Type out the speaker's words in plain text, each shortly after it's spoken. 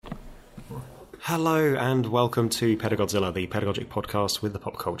Hello and welcome to Pedagodzilla, the pedagogic podcast with the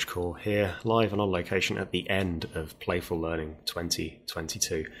Pop Culture Core, here live and on location at the end of Playful Learning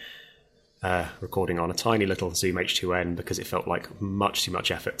 2022. Recording on a tiny little Zoom H2N because it felt like much too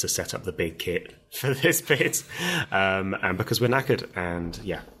much effort to set up the big kit for this bit, and because we're knackered and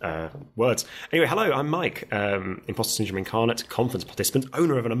words. Anyway, hello, I'm Mike, Imposter Syndrome Incarnate, conference participant,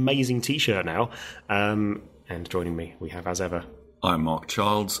 owner of an amazing t-shirt now, and joining me we have, as ever, I'm Mark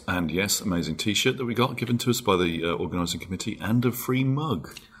Childs, and yes, amazing t-shirt that we got given to us by the organising committee, and a free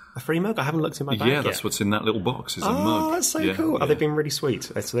mug. A free mug? I haven't looked in my bag Yeah, that's yet. what's in that little box, is a mug. Oh, that's so cool. Yeah. They've been really sweet.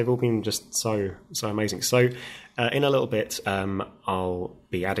 So they've all been just so amazing. So in a little bit, I'll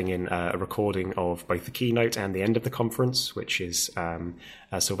be adding in a recording of both the keynote and the end of the conference, which is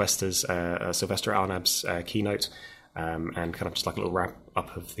Sylvester Arnab's keynote, and kind of just like a little wrap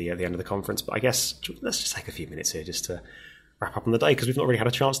up of the end of the conference. But I guess let's just take a few minutes here just to wrap up on the day, because we've not really had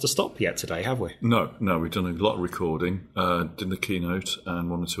a chance to stop yet today, have we? No, we've done a lot of recording, did the keynote and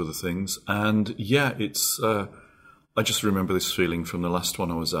one or two other things, and yeah, it's I just remember this feeling from the last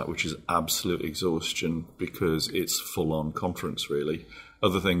one I was at, which is absolute exhaustion, because it's full-on conference, really.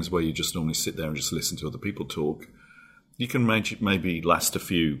 Other things where you just normally sit there and just listen to other people talk, you can maybe last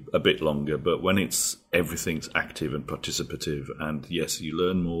a bit longer, but when everything's active and participative, and yes, you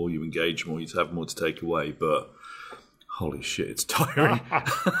learn more, you engage more, you have more to take away, but holy shit, it's tiring.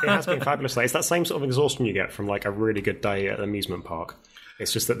 It has been fabulous. It's that same sort of exhaustion you get from like a really good day at an amusement park.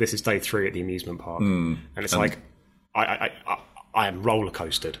 It's just that this is day 3 at the amusement park, and it's like I am roller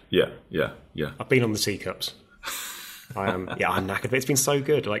coastered. Yeah. I've been on the teacups. I'm knackered. But it's been so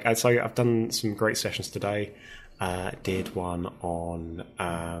good. So I've done some great sessions today. Did one on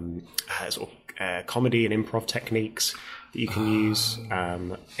comedy and improv techniques that you can use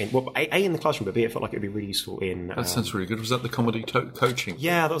in the classroom, but B, it felt like it would be really useful in... That sounds really good. Was that the comedy coaching?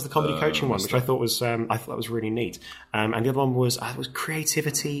 Yeah, that was the comedy coaching one, which I thought was really neat. And the other one was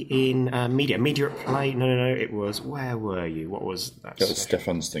creativity in media at play. No, it was... Where were you? What was that? That was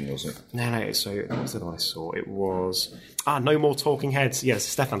Stefan's thing, was it? No, so what was the other one I saw? It was... No More Talking Heads. Yes,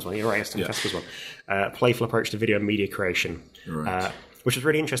 Stefan's one. You're right, Stefan's one. Playful approach to video and media creation. Right. Which was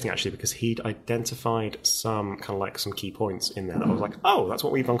really interesting, actually, because he'd identified some key points in there that I was like, oh, that's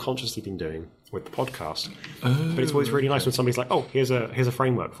what we've unconsciously been doing with the podcast. But it's always really nice when somebody's like, oh, here's a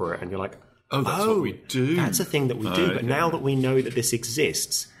framework for it, and you're like, oh, that's what we do. That's a thing that we do. But now that we know that this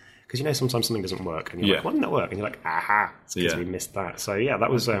exists, because sometimes something doesn't work, and you're like, why didn't that work? And you're like, aha, it's because we missed that. So yeah,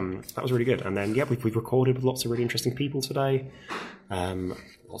 that was really good. And then we've recorded with lots of really interesting people today.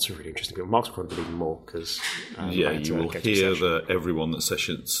 Lots of really interesting people. Mark's recorded even more because you will hear that every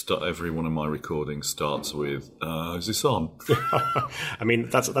one of my recordings starts with "Is this on?" I mean,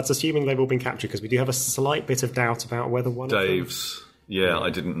 that's assuming they've all been captured, because we do have a slight bit of doubt about whether one Dave's. of them... Yeah, I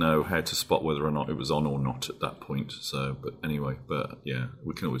didn't know how to spot whether or not it was on or not at that point. So, but anyway,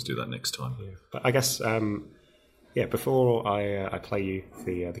 we can always do that next time. Yeah. But I guess, before I play you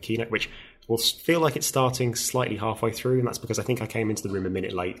the keynote, which will feel like it's starting slightly halfway through, and that's because I think I came into the room a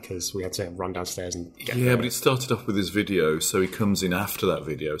minute late because we had to run downstairs and get there. But it started off with his video, so he comes in after that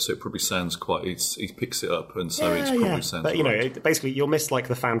video, so it probably sounds he picks it up, and so it probably sounds. But basically, you'll miss like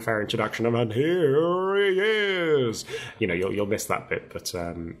the fanfare introduction of "and here he is." You'll miss that bit, but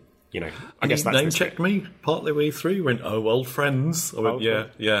I guess that's name checked me partly way through. Went, oh, old friends. I went,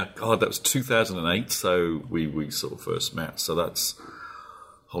 yeah. God, that was 2008, so we sort of first met. So that's.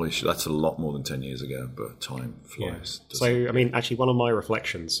 Holy shit, that's a lot more than 10 years ago, but time flies. Yeah. So, I mean, actually, one of my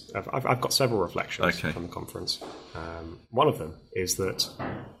reflections, I've got several reflections from the conference. One of them is that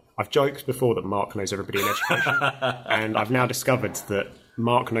I've joked before that Mark knows everybody in education, and I've now discovered that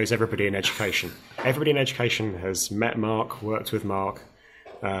Mark knows everybody in education. Everybody in education has met Mark, worked with Mark.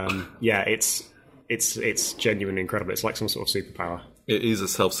 It's genuinely incredible. It's like some sort of superpower. It is a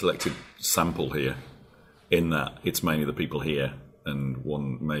self-selected sample here, in that it's mainly the people here. And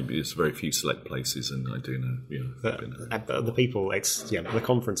maybe it's very few select places, and I do know, the people. The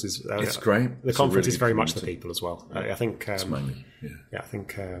conference is. It's great. The conference is very much the people as well. I think. It's mainly, I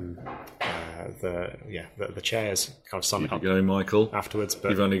think the chairs kind of sum it up. Going, Michael. Afterwards, but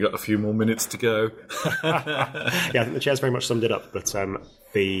you've only got a few more minutes to go. I think the chairs very much summed it up. But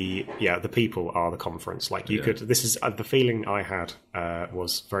the people are the conference. Like you could. This is the feeling I had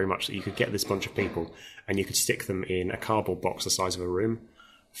was very much that you could get this bunch of people, and you could stick them in a cardboard box the size of a room,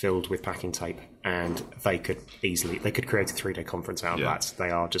 filled with packing tape, and they could create a 3-day conference out of that.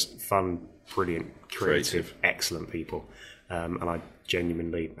 They are just fun, brilliant, creative, excellent people, and I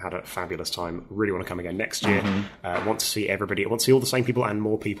genuinely had a fabulous time. Really want to come again next year. Want to see everybody. I want to see all the same people and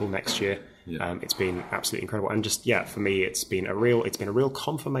more people next year. It's been absolutely incredible, and just for me, it's been a real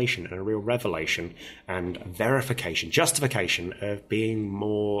confirmation and a real revelation and verification, justification of being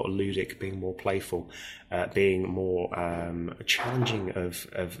more ludic, being more playful, being more challenging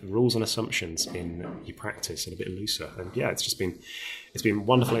of rules and assumptions in your practice, and a bit looser. And it's been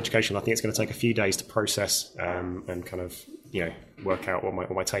wonderful education. I think it's going to take a few days to process and kind of work out what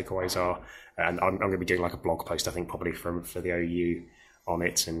my takeaways are. And I'm going to be doing like a blog post, I think, probably for the OU on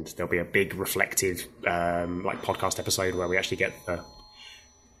it, and there'll be a big reflective like podcast episode where we actually get the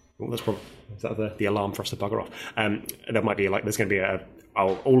alarm for us to bugger off. There might be there's going to be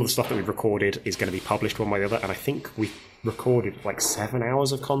all of the stuff that we've recorded is going to be published one way or the other, and I think we recorded 7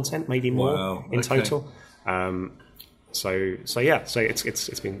 hours of content, maybe more in total. So it's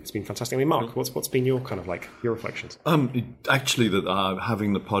been fantastic. I mean, Mark, what's been your kind of your reflections? Actually, that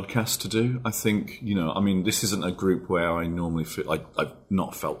having the podcast to do, I think this isn't a group where I normally feel I've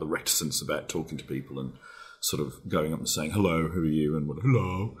not felt the reticence about talking to people and sort of going up and saying hello, who are you, and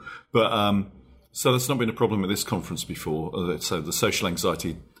hello. But so that's not been a problem at this conference before. So the social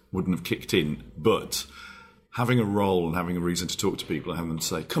anxiety wouldn't have kicked in, but having a role and having a reason to talk to people and having them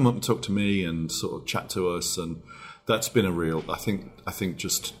say, come up and talk to me and sort of chat to us, and that's been a real, I think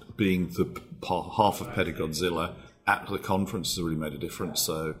just being the half of Pedagodzilla at the conference has really made a difference.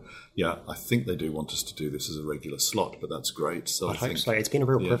 So, I think they do want us to do this as a regular slot, but that's great. So I hope so. It's been a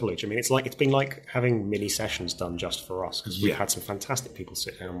real privilege. I mean, it's been like having mini sessions done just for us, because we've had some fantastic people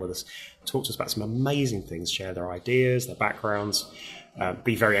sit down with us, talk to us about some amazing things, share their ideas, their backgrounds,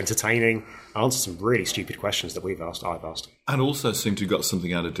 be very entertaining, answer some really stupid questions that I've asked. And also seem to have got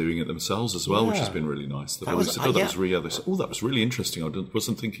something out of doing it themselves as well, which has been really nice. That was really interesting. I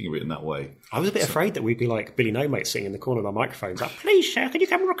wasn't thinking of it in that way. I was a bit afraid that we'd be like Billy No Mate sitting in the corner of our microphones, please, sir, can you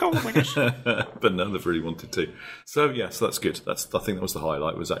come and record with us? But no, they've really wanted to. So, so that's good. I think that was the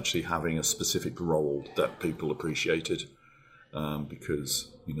highlight, was actually having a specific role that people appreciated,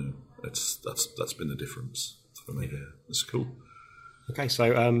 because, that's been the difference for me here. It's cool. Okay,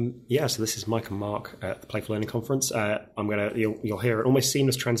 so so this is Mike and Mark at the Playful Learning Conference. You'll hear an almost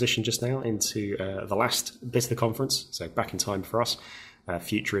seamless transition just now into the last bit of the conference, so back in time for us,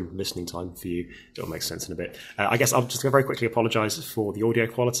 future in listening time for you. It'll make sense in a bit. I guess I'm just going to very quickly apologise for the audio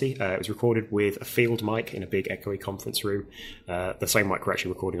quality. It was recorded with a field mic in a big echoey conference room, the same mic we're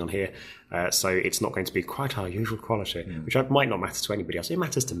actually recording on here, so it's not going to be quite our usual quality, which might not matter to anybody else. It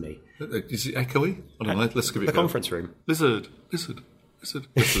matters to me. Is it echoey? I don't know, let's give it a go. The conference room. Lizard. This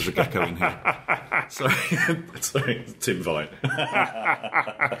is a gecko in here. Sorry, Tim Vine.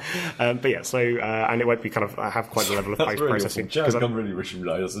 And it won't be kind of have quite a level of post processing. I'm really wishing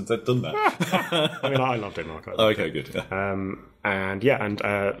I hadn't done that. I mean, I loved it, Mark. Okay, good.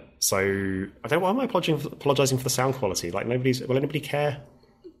 So I don't. Why am I apologising for the sound quality? Will anybody care?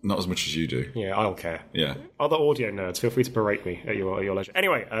 Not as much as you do. Yeah, I'll care. Yeah. Other audio nerds, feel free to berate me at your leisure.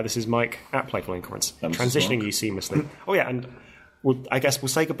 Anyway, this is Mike at Playful Learning Conference, transitioning you seamlessly. And I guess we'll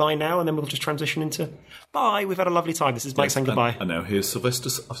say goodbye now, and then we'll just transition into bye. We've had a lovely time. This is Mike saying goodbye. And now here's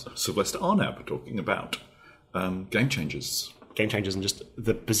Sylvester Arnab talking about game changers. Game changers and just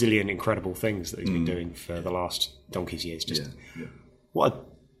the bazillion incredible things that he's been doing for the last donkey's years. What a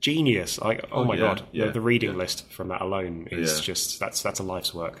genius. My God. The reading list from that alone is just, that's a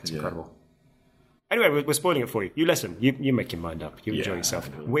life's work. It's incredible. Anyway, we're spoiling it for you. You listen. You make your mind up. You enjoy yourself.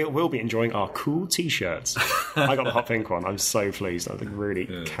 We'll be enjoying our cool T-shirts. I got the hot pink one. I'm so pleased. I really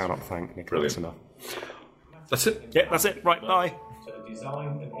cannot thank Nicholas enough. That's it? Yeah, that's it. Right, bye. To the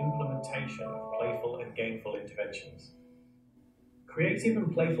design and implementation of playful and gameful interventions. Creative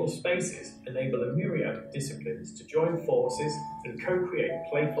and playful spaces enable a myriad of disciplines to join forces and co-create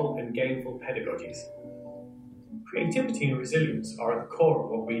playful and gameful pedagogies. Creativity and resilience are at the core of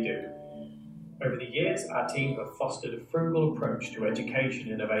what we do. Over the years, our team have fostered a frugal approach to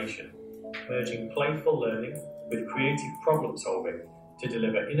education innovation, merging playful learning with creative problem solving to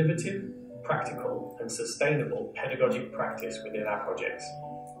deliver innovative, practical, and sustainable pedagogic practice within our projects.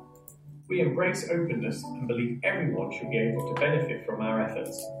 We embrace openness and believe everyone should be able to benefit from our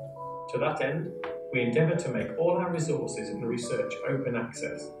efforts. To that end, we endeavour to make all our resources and research open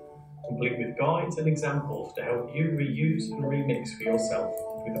access, complete with guides and examples to help you reuse and remix for yourself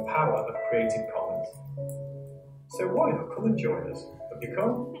with the power of Creative Commons. So why not come and join us and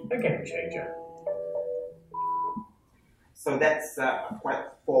become a game changer? So that's quite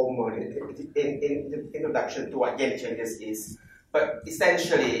formal in introduction to what game changers is. But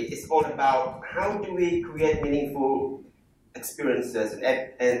essentially, it's all about how do we create meaningful experiences.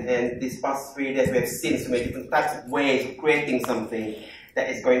 And these past 3 days, we have seen so many different types of ways of creating something that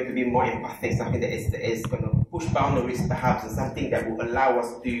is going to be more empathic, something that is going to push boundaries perhaps, and something that will allow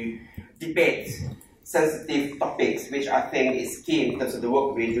us to debate sensitive topics, which I think is key in terms of the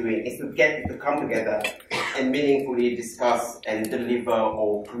work we're doing, is to get people to come together and meaningfully discuss and deliver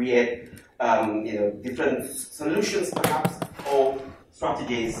or create different solutions perhaps or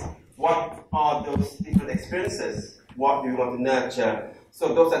strategies. What are those different experiences? What do we want to nurture?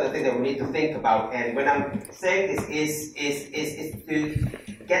 So those are the things that we need to think about. And when I'm saying this is to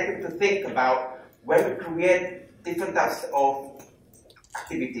get people to think about when we create different types of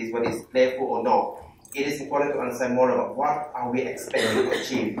activities, whether it's playful or not, it is important to understand more about what are we expecting to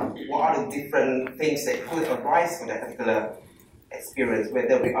achieve. What are the different things that could arise from that particular experience,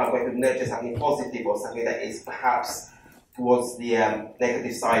 whether we are going to nurture something positive or something that is perhaps towards the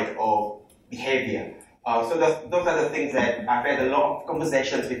negative side of behavior. So those are the things that I've had a lot of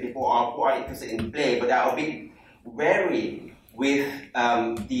conversations with people who are interested in play, but they are a bit wary with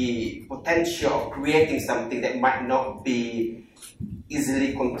the potential of creating something that might not be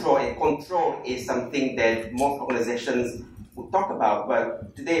easily controlled. And control is something that most organizations would talk about,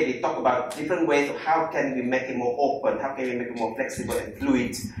 but today we talk about different ways of how can we make it more open, how can we make it more flexible and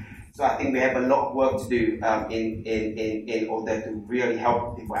fluid. So I think we have a lot of work to do in order to really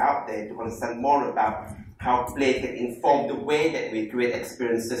help people out there to understand more about how play can inform the way that we create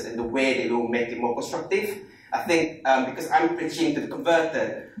experiences and the way that we will make it more constructive. I think because I'm preaching to the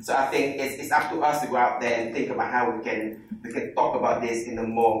converted, so I think it's up to us to go out there and think about how we can talk about this in a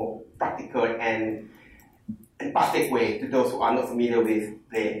more practical and empathic way to those who are not familiar with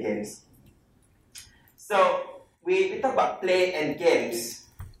play and games. So we talk about play and games.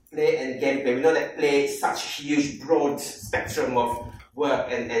 Play and gameplay. We know that play is such a huge, broad spectrum of work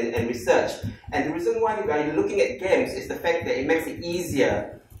and research. And the reason why we are looking at games is the fact that it makes it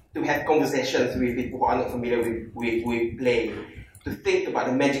easier to have conversations with people who are not familiar with play, to think about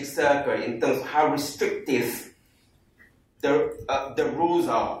the magic circle in terms of how restrictive the rules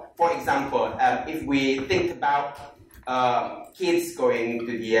are. For example, if we think about kids going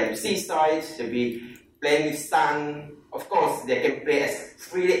to the seaside, they'll be playing with sun. Of course, they can play as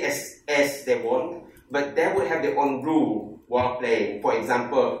freely as they want, but they will have their own rule while playing. For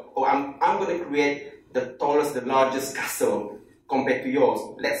example, I'm going to create the tallest, the largest castle compared to yours.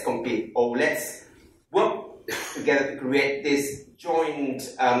 Let's compete, or let's work together to create this joint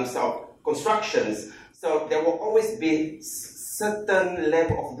sort of constructions. So there will always be certain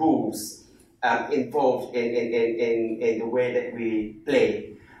level of rules involved in the way that we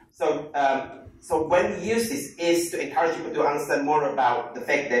play. So when we use this is to encourage people to understand more about the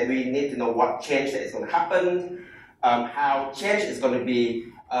fact that we need to know what change that is going to happen, how change is going to be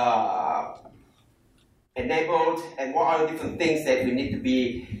enabled, and what are the different things that we need to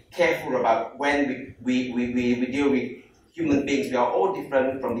be careful about when we deal with human beings. We are all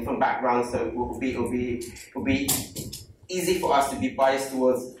different from different backgrounds, so it will be easy for us to be biased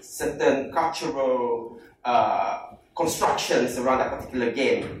towards certain cultural constructions around that particular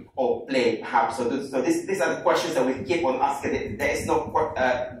game or play, perhaps. So these are the questions that we keep on asking. There is no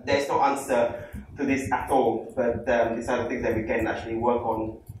answer to this at all, but these are the things that we can actually work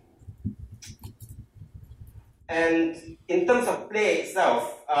on. And in terms of play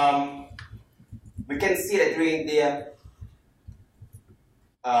itself, we can see that during the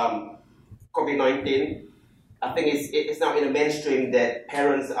COVID-19, I think it's now in the mainstream that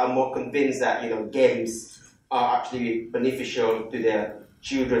parents are more convinced that games are actually beneficial to their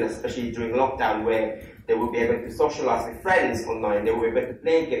children, especially during lockdown, where they will be able to socialize with friends online, they will be able to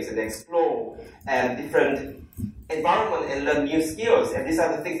play games and explore different environment and learn new skills. And these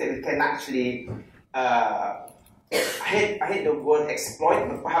are the things that we can actually, I hate the word exploit,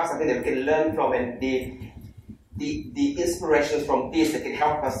 but perhaps something that we can learn from, and the inspirations from this that can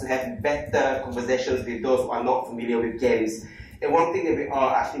help us to have better conversations with those who are not familiar with games. And one thing that we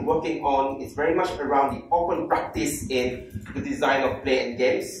are actually working on is very much around the open practice in the design of play and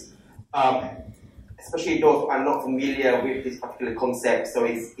games, especially those who are not familiar with this particular concept. So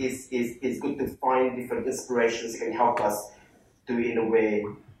it's good to find different inspirations that can help us to, in a way,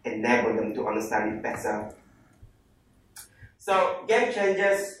 enable them to understand it better. So Game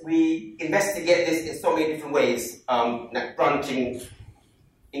Changers, we investigate this in so many different ways, like branching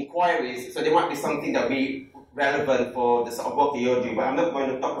inquiries. So there might be something that we relevant for the sort of work that you're doing, but I'm not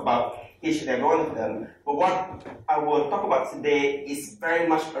going to talk about each and every one of them. But what I will talk about today is very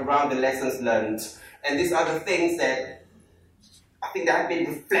much around the lessons learned. And these are the things that I think that have been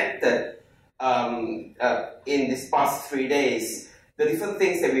reflected in these past 3 days. The different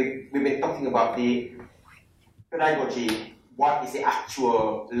things that we've been talking about, the pedagogy, what is the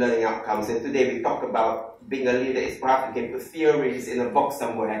actual learning outcomes. And today we talk about being a leader is perhaps you can put theories in a box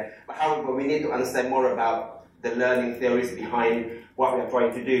somewhere, but however we need to understand more about the learning theories behind what we are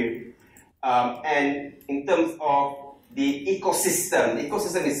trying to do. And in terms of the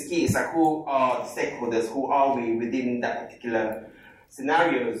ecosystem is key. It's like who are the stakeholders, who are we within that particular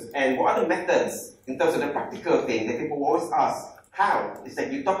scenarios, and what are the methods in terms of the practical thing that people always ask, how? It's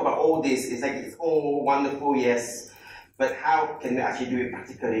like you talk about all this, it's like it's all wonderful, yes, but how can we actually do it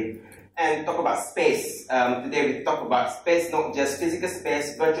practically? And talk about space. Today we talk about space, not just physical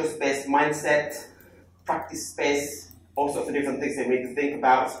space, virtual space, mindset, practice space, all sorts of different things that we need to think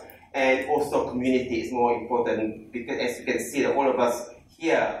about. And also community is more important because, as you can see, that all of us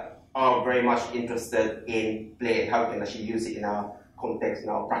here are very much interested in play and how we can actually use it in our context, in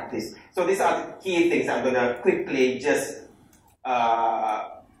our practice. So these are the key things I'm going to quickly just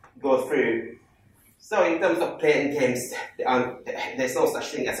go through. So in terms of playing games, there's no such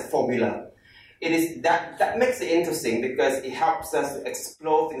thing as a formula. It is that makes it interesting because it helps us to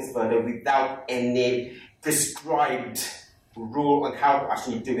explore things further without any prescribed rule on how to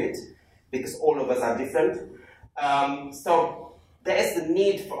actually do it, because all of us are different. So there is the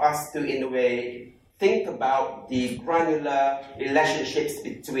need for us to, in a way, think about the granular relationships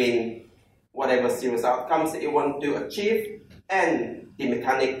between whatever serious outcomes that you want to achieve and the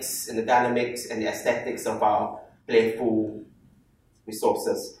mechanics and the dynamics and the aesthetics of our playful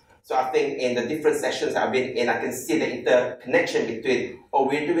resources. So I think in the different sessions I've been in, I can see the interconnection between,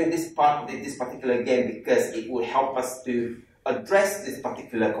 we're doing this part of this particular game because it will help us to address this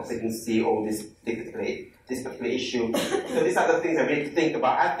particular competency or this particular issue. So these are the things I need to think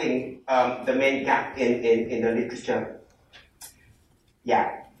about. I think the main gap in the literature,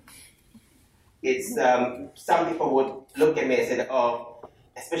 it's some people would look at me and say,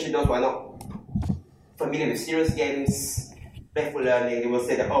 especially those who are not familiar with serious games, playful learning, they will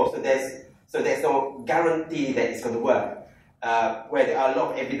say that, so there's no guarantee that it's going to work. Where there are a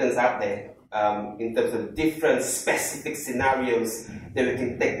lot of evidence out there in terms of different specific scenarios that we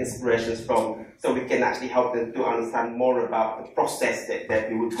can take inspirations from, so we can actually help them to understand more about the process that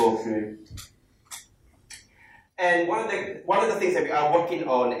we would go through. And one of the things that we are working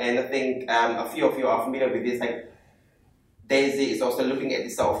on, and I think a few of you are familiar with this, like Daisy is also looking at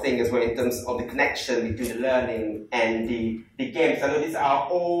this sort of thing as well in terms of the connection between the learning and the games. I know these are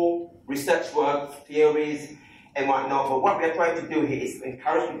all research work, theories, and whatnot, but what we are trying to do here is to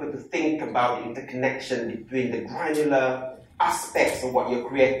encourage people to think about the interconnection between the granular aspects of what you're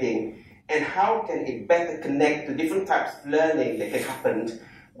creating and how can it better connect to different types of learning that can happen.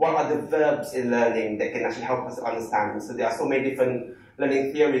 What are the verbs in learning that can actually help us understand? So there are so many different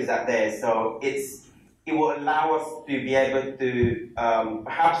learning theories out there, so it will allow us to be able to,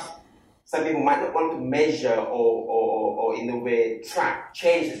 perhaps some people might not want to measure or in a way track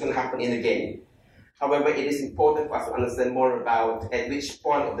change that's going to happen in the game. However, it is important for us to understand more about at which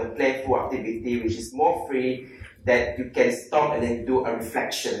point of the playful activity, which is more free, that you can stop and then do a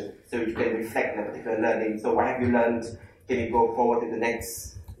reflection. So you can reflect on a particular learning. So what have you learned? Can you go forward to the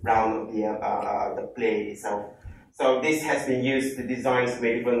next round of the play itself? So this has been used to design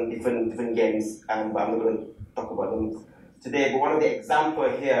different games, but I'm not going to talk about them today. But one of the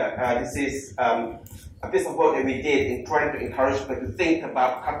examples here, this is a piece of work that we did in trying to encourage people to think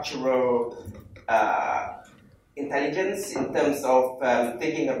about cultural intelligence in terms of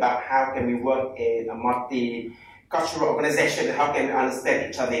thinking about how can we work in a multi-cultural organization, how can we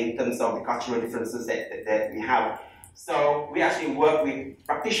understand each other in terms of the cultural differences that we have. So we actually work with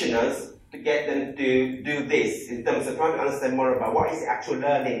practitioners to get them to do this in terms of trying to understand more about what is the actual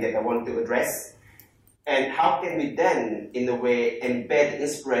learning that they want to address, and how can we then, in a way, embed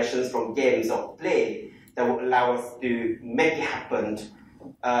inspirations from games or play that will allow us to make it happen,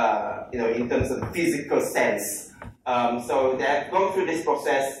 in terms of the physical sense. So they have gone through this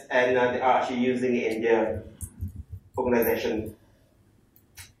process and they are actually using it in their organization.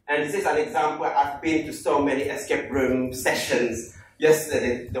 And this is an example. I've been to so many escape room sessions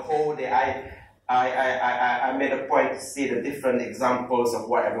yesterday. The whole day I made a point to see the different examples of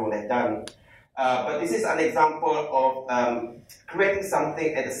what everyone had done. But this is an example of creating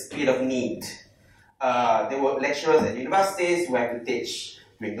something at the speed of need. There were lecturers at universities who had to teach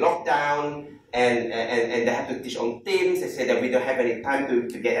during lockdown, and they had to teach on Teams. They said that we don't have any time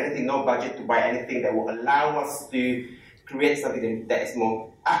to get anything, no budget to buy anything that will allow us to create something that is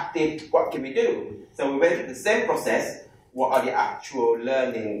more active. What can we do? So we went through the same process. What are the actual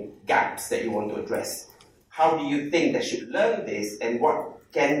learning gaps that you want to address? How do you think they should learn this, and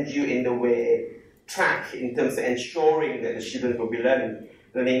what can you, in a way, track in terms of ensuring that the students will be learning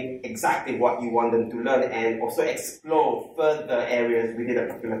exactly what you want them to learn, and also explore further areas within a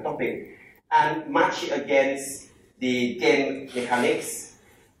particular topic, and match it against the game mechanics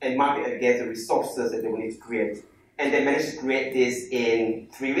and match it against the resources that they will need to create. And they managed to create this in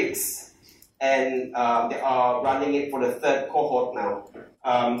 3 weeks. and they are running it for the third cohort now.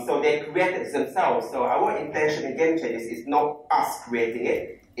 So they created it themselves. So our intention in Game Changers is not us creating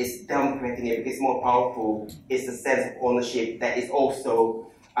it, it's them creating it. It's more powerful. It's the sense of ownership that is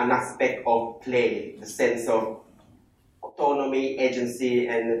also an aspect of play, the sense of autonomy, agency,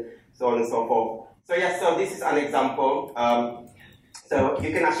 and so on and so forth. So yeah, so this is an example. So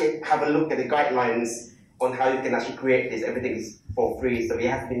you can actually have a look at the guidelines on how you can actually create this. Everything is for free, so it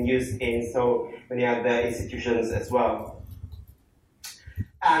has been used in so many other institutions as well.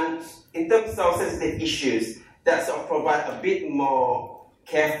 And in terms of sensitive issues, that sort of provide a bit more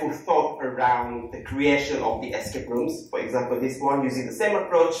careful thought around the creation of the escape rooms. For example, this one using the same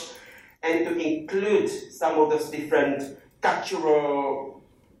approach, and to include some of those different cultural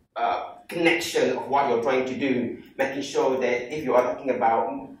connection of what you're trying to do, making sure that if you are talking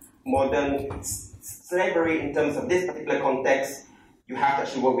about modern slavery in terms of this particular context, you have to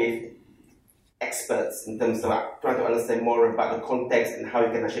actually work with experts in terms of trying to understand more about the context and how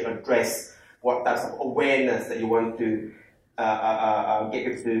you can actually address what types of awareness that you want to get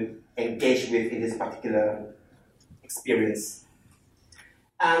people to engage with in this particular experience.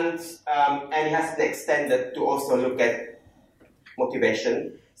 And it has been extended to also look at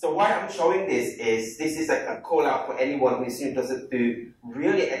motivation. So why I'm showing this is like a call out for anyone who is interested to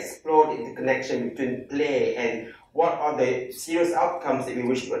really explore the interconnection between play and what are the serious outcomes that we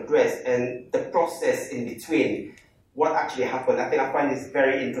wish to address and the process in between, what actually happened. I think I find this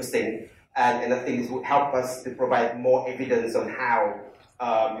very interesting, and I think this would help us to provide more evidence on how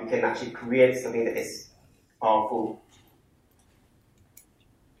you can actually create something that is powerful.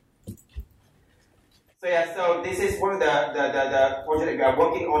 So yeah, so this is one of the projects that we are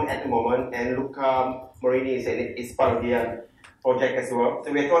working on at the moment, and Luca Morini is part of the project as well.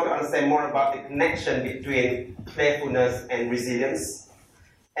 So we're trying to understand more about the connection between playfulness and resilience.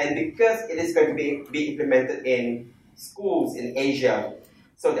 And because it is going to be implemented in schools in Asia,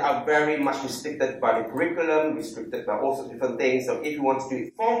 so they are very much restricted by the curriculum, restricted by all sorts of different things. So if you want to do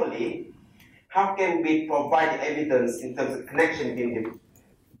it formally, how can we provide the evidence in terms of connection between the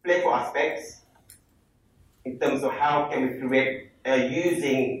playful aspects, in terms of how can we create,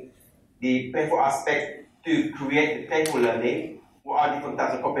 using the playful aspect to create the playful learning, what are different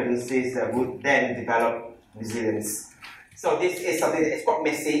types of competencies that would then develop resilience. So this is something that is quite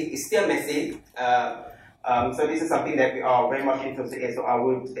messy, it's still messy. So this is something that we are very much interested in, so I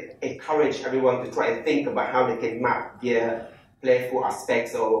would encourage everyone to try and think about how they can map their playful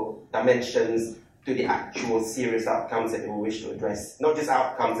aspects or dimensions to the actual serious outcomes that we wish to address. Not just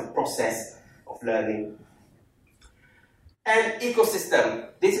outcomes, the process of learning. And ecosystem.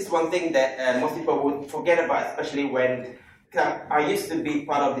 This is one thing that most people would forget about, especially when I used to be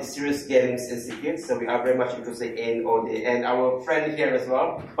part of the Serious Games Institute, so we are very much interested in all the, and our friend here as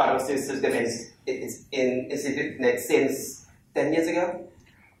well, part of Serious Games Institute since 10 years ago?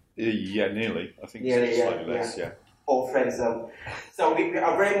 Yeah, nearly. I think nearly, slightly less, yeah. All friends. So we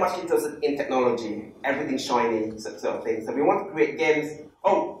are very much interested in technology, everything shiny, sort of thing. So we want to create games.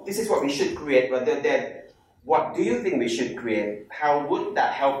 Oh, this is what we should create, rather than what do you think we should create? How would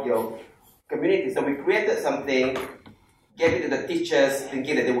that help your community? So we created something, gave it to the teachers,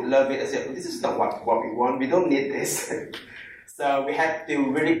 thinking that they would love it. I said, this is not what we want. We don't need this. So we had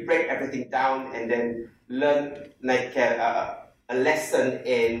to really break everything down and then learn like a lesson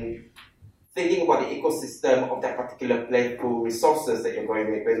in thinking about the ecosystem of that particular playful resources that you're going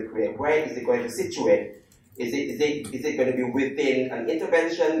to create. Where is it going to situate? Is it going to be within an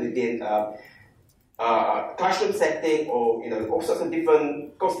intervention, within classroom setting, or all sorts of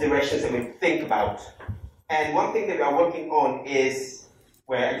different considerations that we think about. And one thing that we are working on is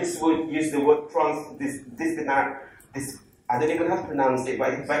where I just would use the word transdisciplinary. I don't even know how to pronounce it,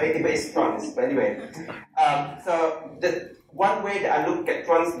 but it's trans. But anyway, so the one way that I look at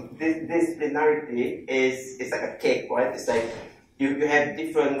transdisciplinarity is it's like a cake, right? It's like you have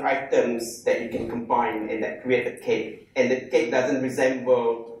different items that you can combine and that create a cake, and the cake doesn't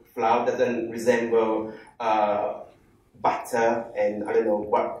resemble flour, doesn't resemble butter, and I don't know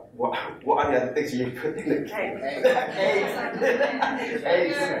what are the other things you put in the cake?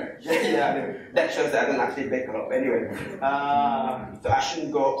 Eggs. Yeah, that shows that I don't actually bake a lot. Anyway, so I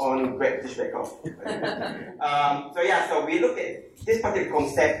shouldn't go on Great British Bake Off. So we look at this particular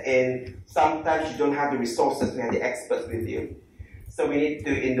concept, and sometimes you don't have the resources to have the experts with you. So we need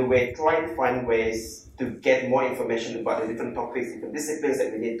to, in the way, try and find ways to get more information about the different topics, different disciplines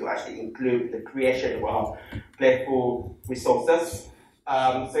that we need to actually include the creation of our playful resources.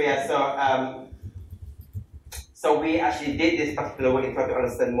 So we actually did this particular work in trying to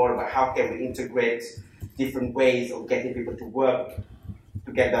understand more about how can we integrate different ways of getting people to work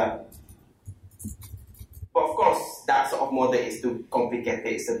together. But of course, that sort of model is too complicated,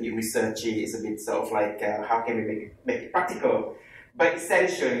 it's a bit researchy, it's a bit sort of like, how can we make it practical? But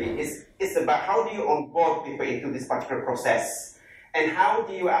essentially, it's about how do you onboard people into this particular process, and how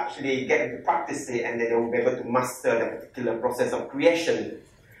do you actually get them to practice it, and then they'll be able to master the particular process of creation.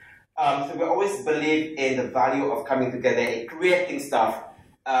 So we always believe in the value of coming together and creating stuff,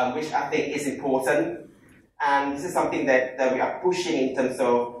 which I think is important. And this is something that we are pushing in terms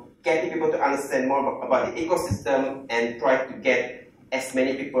of getting people to understand more about the ecosystem and try to get as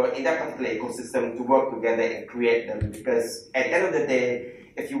many people in that particular ecosystem to work together and create them. Because at the end of the day,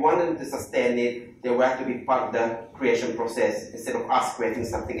 if you want them to sustain it, they will have to be part of the creation process instead of us creating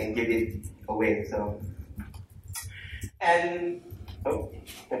something and give it away. So, and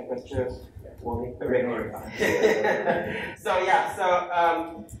that question, warning.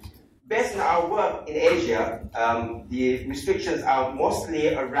 Based on our work in Asia, the restrictions are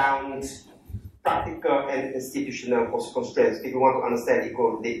mostly around practical and institutional constraints. If you want to understand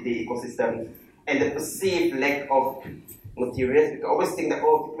the ecosystem and the perceived lack of materials, we always think that,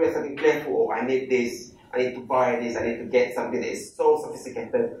 oh, people are something playful, I need this, I need to buy this, I need to get something that is so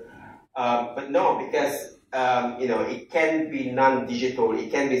sophisticated. But no, because it can be non-digital, it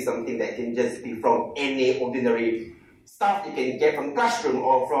can be something that can just be from any ordinary stuff you can get from classroom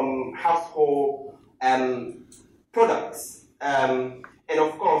or from household products. And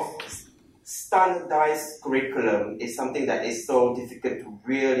of course, standardized curriculum is something that is so difficult to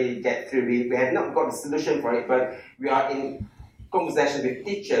really get through. We have not got a solution for it, but we are in conversation with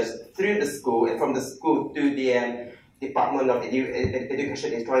teachers through the school and from the school to the Department of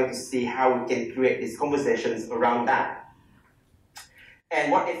Education is trying to see how we can create these conversations around that.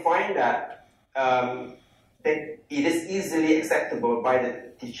 And what they find that it is easily acceptable by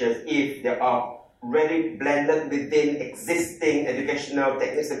the teachers if they are really blended within existing educational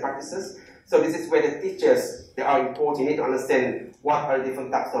techniques and practices. So this is where the teachers, they are important. You need to understand what are the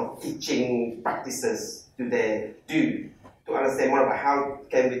different types of teaching practices do they do, to understand more about how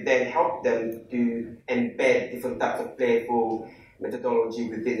can we then help them to embed different types of playful methodology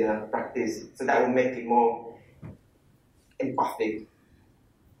within their practice. So that will make it more empathic.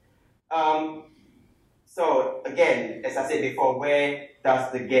 So again, as I said before, where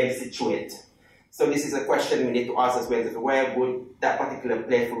does the game situate? So this is a question we need to ask as well. Where would that particular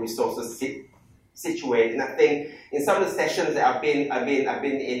playful resources situate? And I think in some of the sessions that I've been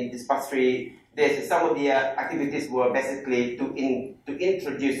in this past 3 days, some of the activities were basically to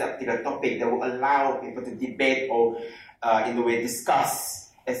introduce a particular topic that will allow people to debate or in a way discuss.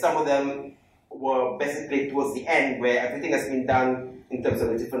 And some of them were basically towards the end where everything has been done in terms of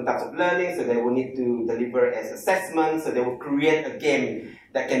the different types of learning, so they will need to deliver as assessments, so they will create a game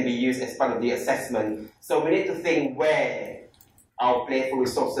that can be used as part of the assessment. So we need to think where our playful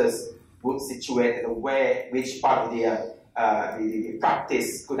resources would situate and which part of the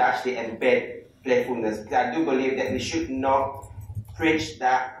practice could actually embed playfulness. Because I do believe that we should not preach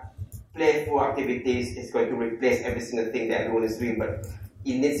that playful activities is going to replace every single thing that everyone is doing, but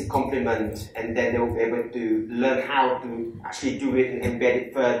it needs to complement, and then they will be able to learn how to actually do it and embed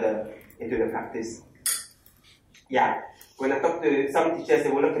it further into the practice. Yeah, when I talk to some teachers, they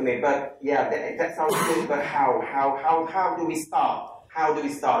will look at me, but yeah, that sounds good, but how do we start? How do we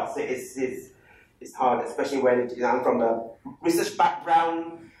start? So it's hard, especially when I'm from a research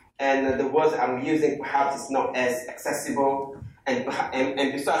background, and the words I'm using perhaps is not as accessible. And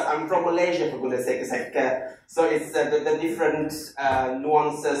besides, I'm from Malaysia, for goodness sake. It's like, so it's the different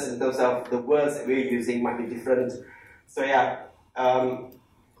nuances in terms of the words that we're using might be different. So yeah.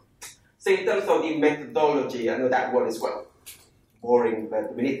 So in terms of the methodology, I know that word is quite boring,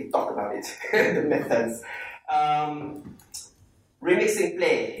 but we need to talk about it. The methods. Remixing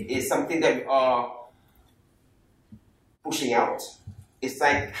play is something that we are pushing out. It's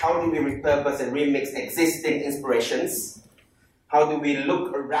like, how do we repurpose and remix existing inspirations? How do we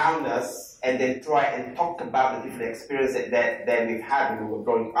look around us and then try and talk about the different experiences that we've had when we were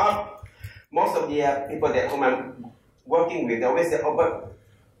growing up? Most of the people that whom I'm working with, they always say, oh, but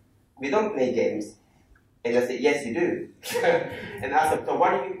we don't play games. And I say, yes, you do. And I said, so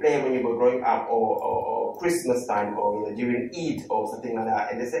what did you play when you were growing up, or Christmas time, or during Eid, or something like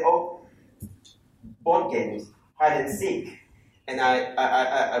that? And they say, oh, board games, hide and seek. And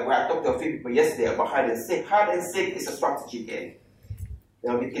I talked to a few people yesterday about hide and seek. Hide and seek is a strategy game.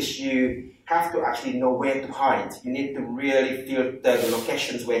 Because you have to actually know where to hide. You need to really filter the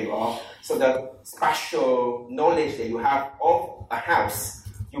locations where you are. So the spatial knowledge that you have of a house,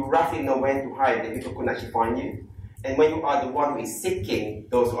 you roughly know where to hide, that people couldn't actually find you. And when you are the one who is seeking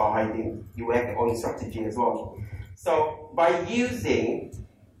those who are hiding, you have your own strategy as well. So by using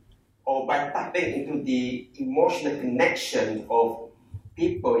or by tapping into the emotional connection of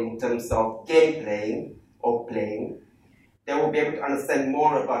people in terms of game playing or playing, they will be able to understand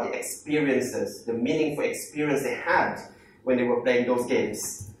more about the experiences, the meaningful experience they had when they were playing those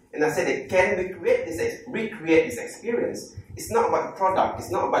games. And I said, can we recreate this experience? It's not about the product,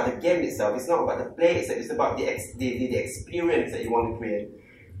 it's not about the game itself, it's not about the play itself, it's about the experience that you want to create.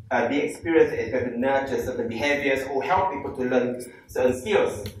 The experience that is going to nurture certain behaviors or help people to learn certain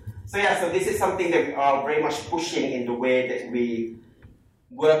skills. So this is something that we are very much pushing in the way that we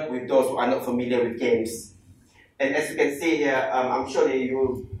work with those who are not familiar with games. And as you can see here, I'm sure that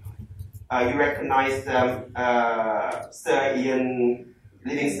you recognize Sir Ian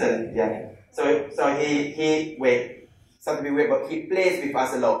Livingstone. Yeah. So he plays with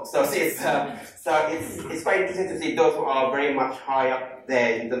us a lot. So it's quite interesting to see those who are very much high up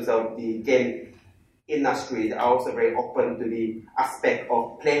there in terms of the game industry. They are also very open to the aspect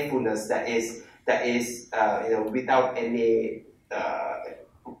of playfulness that is without any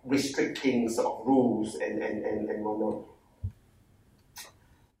restricting sort of rules and whatnot.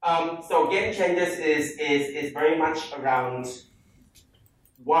 So Game Changers is very much around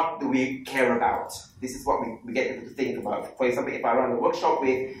what do we care about. This is what we get people to think about. For example, if I run a workshop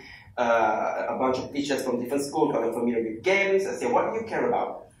with a bunch of teachers from different schools who are familiar with games, I say, what do you care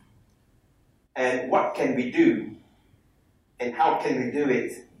about? And what can we do? And how can we do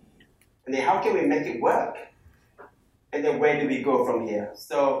it? And then how can we make it work? And then where do we go from here?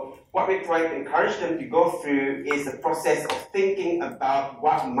 So what we're trying to encourage them to go through is the process of thinking about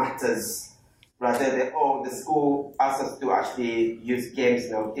what matters, rather than, the school asks us to actually use games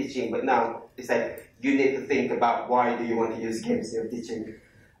in our teaching, but now it's like, you need to think about why do you want to use games in your teaching,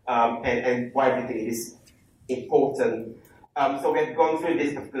 and why do you think it is important. So we have gone through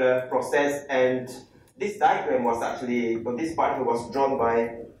this particular process, and this diagram was actually, this part was drawn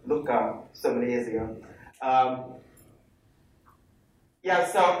by Luca so many years ago.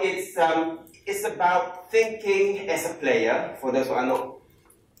 So it's about thinking as a player, for those who are not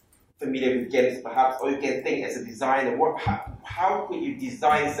familiar with games perhaps, or you can think as a designer, how could you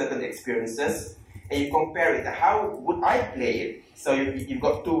design certain experiences, and you compare it to how would I play it. So you've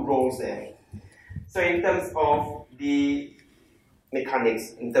got two roles there. So in terms of the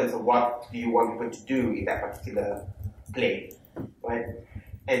mechanics, in terms of what do you want people to do in that particular play, right?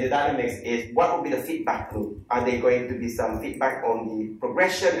 And the dynamics is, what will be the feedback loop? Are there going to be some feedback on the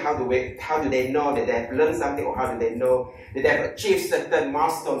progression? How do they know that they have learned something, or how do they know that they have achieved certain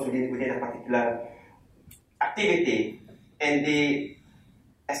milestones within a particular activity? And the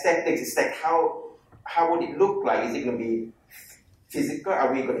aesthetics is like, how would it look like? Is it going to be physical?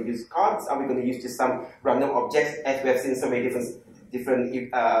 Are we going to use cards? Are we going to use just some random objects, as we have seen so many different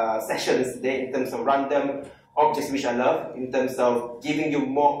sessions today in terms of random objects, which I love, in terms of giving you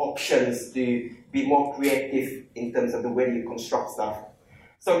more options to be more creative in terms of the way you construct stuff.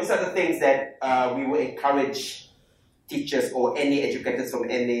 So these are the things that we will encourage teachers or any educators from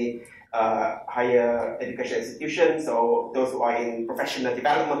any higher education institutions or those who are in professional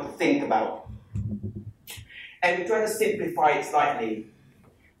development to think about. And we try to simplify it slightly.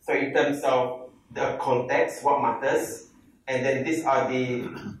 So in terms of the context, what matters, and then these are the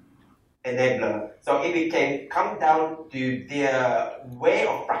enabler. So if we can come down to their way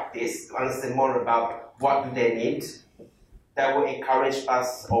of practice to understand more about what do they need, that will encourage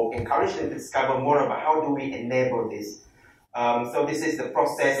us or encourage them to discover more about how do we enable this. So this is the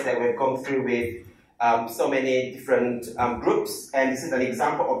process that we've gone through with so many different groups, and this is an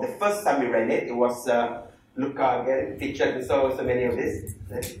example of the first time we ran it. It was Luca again featured in so many of this.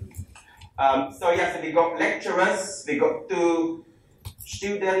 So we got lecturers, we got 2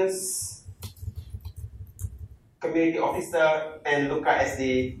 students, community officer, and Luca as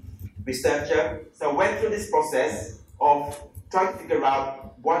the researcher. So went through this process of trying to figure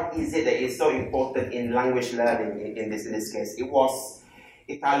out what is it that is so important in language learning in this case. It was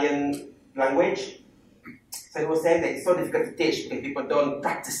Italian language. So it was saying that it's so difficult to teach because people don't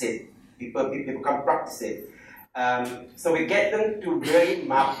practice it. People can't practice it. So we get them to really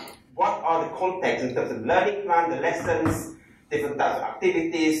map what are the contexts in terms of learning plan, the lessons, different types of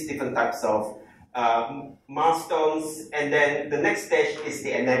activities, different types of milestones, and then the next stage is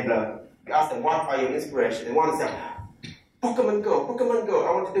the enabler. We ask them, what are your inspirations? And one says, Pokemon Go,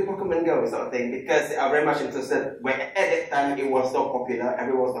 I want to do Pokemon Go, sort of thing, because they are very much interested. When at that time it was so popular,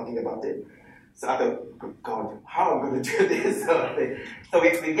 everyone was talking about it. So I thought, good God, how am I going to do this sort of thing? So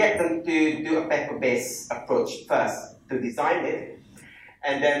we get them to do a paper-based approach first, to design it.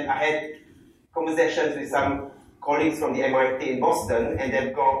 And then I had conversations with some colleagues from the MIT in Boston, and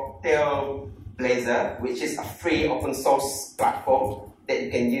they've got Tailblazer, which is a free open source platform that you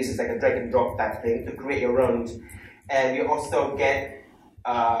can use. It's like a drag and drop type thing to create your own. And you also get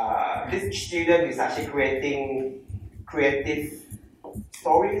this student is actually creating creative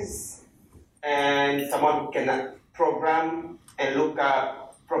stories, and someone who can program and look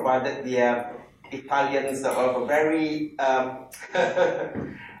up, provided the Italians are very so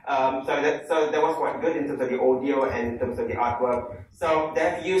that was quite good in terms of the audio and in terms of the artwork. So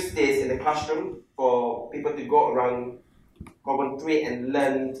they've used this in the classroom for people to go around Coventry and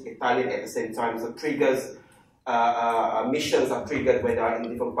learn Italian at the same time. So triggers, missions are triggered when they are in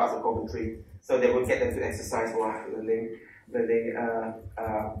different parts of Coventry. So they will get them to exercise while learning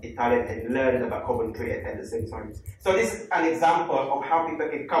Italian and learn about Coventry at the same time. So this is an example of how people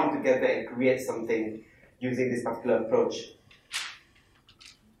can come together and create something using this particular approach.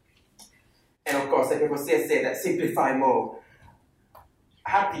 And of course, like people say that simplify more. I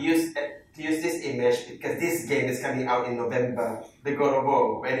have to use this image because this game is coming out in November, the God of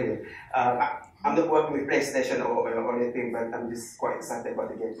War. Anyway, I'm not working with PlayStation or anything, but I'm just quite excited about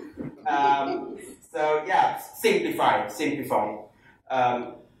the game. So yeah, simplify. As you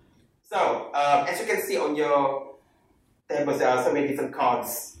can see on your tables, there are so many different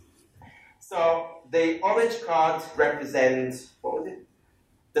cards. So the orange cards represent, what was it?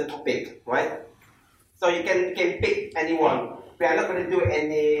 The topic, right? So you can pick anyone. We are not going to do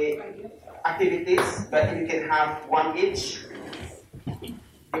any activities, but you can have one each.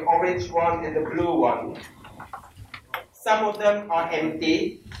 The orange one and the blue one. Some of them are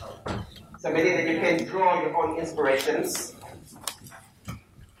empty, so meaning that you can draw your own inspirations.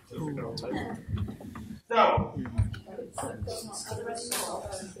 So,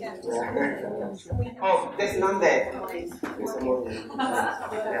 oh, there's none there. There's some more there.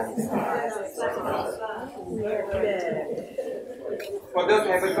 For those who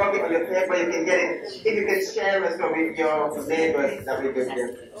have a copy on your paper, you can get it. If you can share it with your neighbors, that would be good.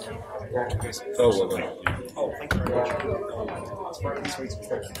 Yeah. Oh, thank you very much. That's very sweet.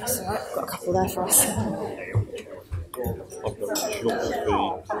 That's all right. Got a couple there for us.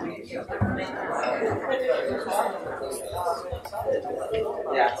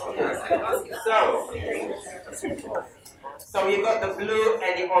 Yeah. So you got the blue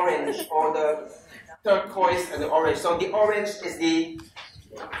and the orange, or the turquoise and the orange. So the orange is the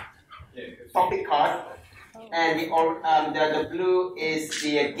topic card, and the blue is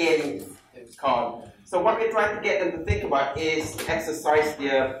the game card. So what we're trying to get them to think about is to exercise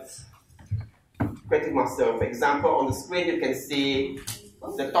their creative muscle. For example, on the screen you can see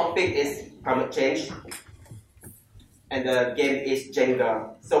the topic is climate change, and the game is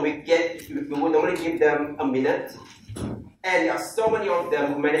Jenga. So we would normally give them a minute, and there are so many of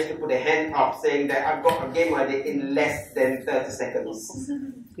them who manage to put a hand up saying that I've got a game idea in less than 30 seconds.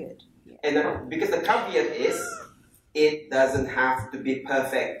 Good. Yeah. And because the caveat is, it doesn't have to be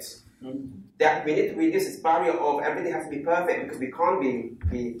perfect. That we need to reduce this barrier of everything has to be perfect, because we can't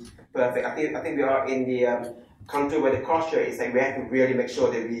be perfect. I think we are in the country where the culture is like we have to really make sure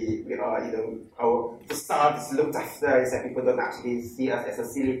that we are, our facade is looked after. It's like people don't actually see us as a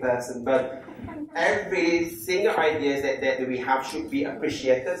silly person, but every single idea that we have should be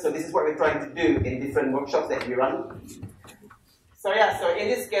appreciated. So this is what we're trying to do in different workshops that we run. So yeah, so in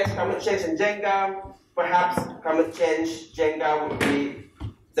this case, climate change and Jenga, perhaps climate change, Jenga would be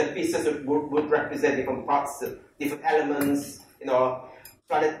the pieces would represent different parts, different elements,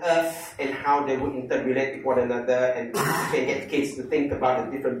 planet Earth, and how they would interrelate with one another, and you can get kids to think about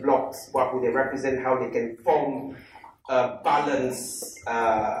the different blocks, what would they represent, how they can form a balanced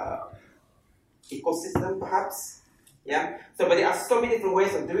ecosystem, perhaps. Yeah. So, but there are so many different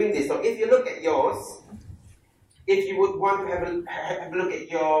ways of doing this. So, if you look at yours, if you would want to have a look at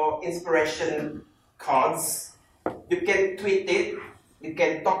your inspiration cards, you can tweet it. You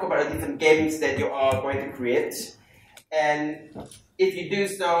can talk about the different games that you are going to create, and if you do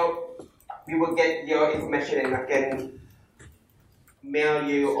so, we will get your information and I can mail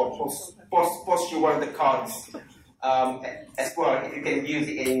you or post you one of the cards as well, if you can use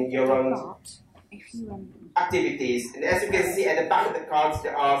it in your own activities. And as you can see at the back of the cards,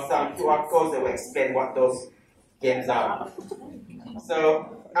 there are some QR codes that will explain what those games are.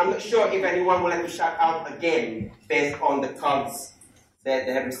 So I'm not sure if anyone would like to shout out a game based on the cards that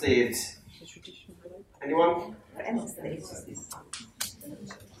they have received. Anyone?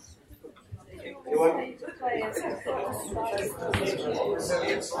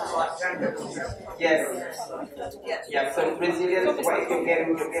 Yes. Yeah. So resilience. What is your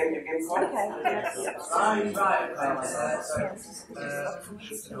game called? Yes.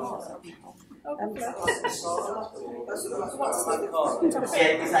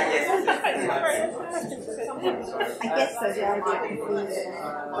 I guess so,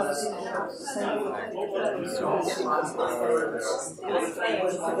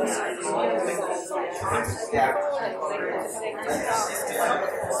 yeah.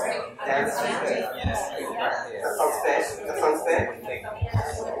 That sounds fair.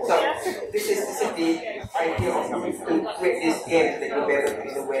 So this is the idea of create this game that you'll be able to,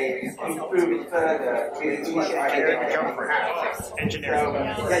 in a way, improve it further to the initial idea that you have. Engineering.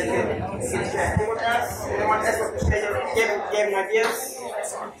 So, anyone else? Anyone else want to share your game ideas?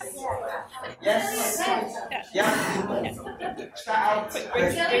 Yes? Yeah? Start out.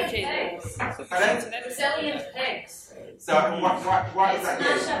 Resilient pigs. So what is that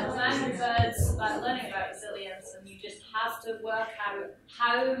Smash game? up Angry Birds, like learning about resilience, and you just have to work out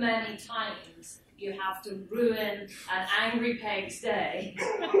how many times you have to ruin an angry pig's day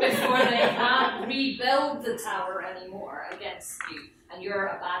before they can't rebuild the tower anymore against you, and you're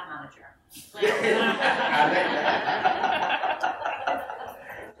a bad manager.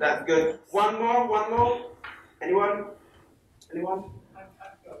 That's good. One more. Anyone?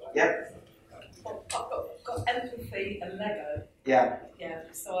 Yep. I've got empathy and Lego. Yeah. Yeah,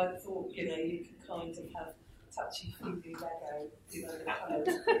 so I thought, you could kind of have touchy-feely Lego, the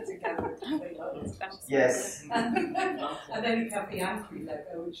colours put together. Yes. And then you have the angry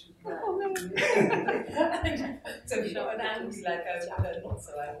Lego, which would be so you've got an angry Lego and a not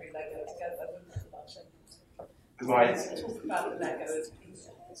so angry Lego together. Right. Talk about the Lego as pieces.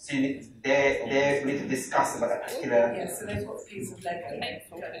 So they need to discuss about that particular. Yeah, so they've got a piece of Lego.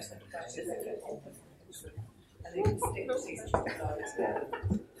 And they can stick to these Yeah.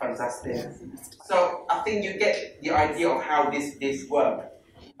 Fantastic. So I think you get the idea of how this works.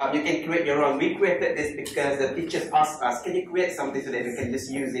 You can create your own. We created this because the teachers asked us, can you create something so that we can just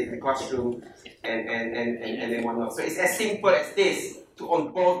use it in the classroom and then whatnot. So it's as simple as this, to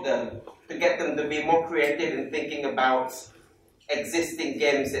onboard them, to get them to be more creative in thinking about existing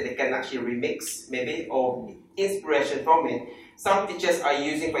games that they can actually remix, maybe, or inspiration from it. Some teachers are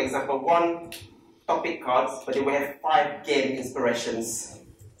using, for example, one topic cards, but they will have 5 game inspirations.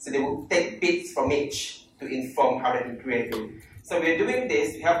 So they will take bits from each to inform how they can create it. So we're doing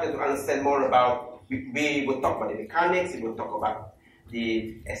this to help them to understand more about, we will talk about the mechanics, we will talk about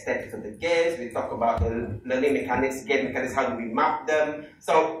the aesthetics of the games, we talk about the learning mechanics, game mechanics, how do we map them.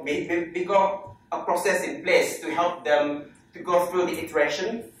 So we got a process in place to help them to go through the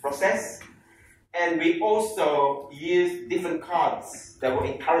iteration process. And we also use different cards that will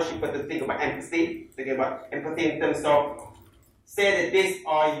encourage people to think about empathy, in terms of, say that these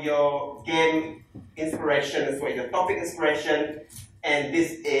are your game inspirations, so your topic inspiration, and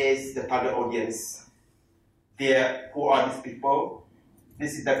this is the target audience. Who are these people?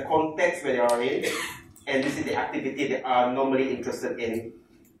 This is the context where they are in, and this is the activity they are normally interested in.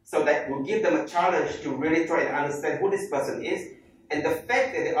 So that will give them a challenge to really try and understand who this person is. And the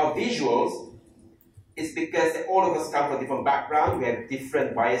fact that there are visuals is because all of us come from different backgrounds, we have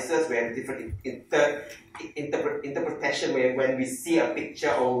different biases, we have different interpretation when we see a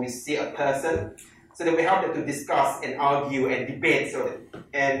picture or we see a person. So that we help them to discuss and argue and debate.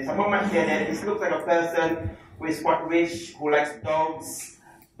 And someone might hear that this looks like a person who is quite rich, who likes dogs,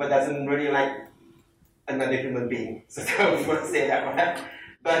 but doesn't really like another human being. So we won't say that, right?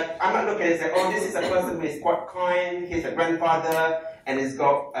 But I might look at it and say, oh, this is a person who is quite kind, he's a grandfather, and he's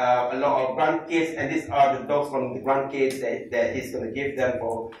got a lot of grandkids, and these are the dogs from the grandkids that he's going to give them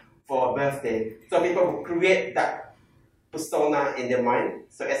for a birthday. So people will create that persona in their mind.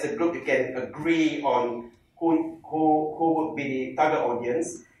 So as a group, you can agree on who would be the target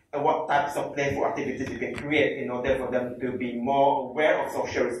audience and what types of playful activities you can create in order for them to be more aware of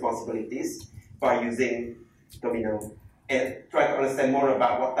social responsibilities by using Domino, and try to understand more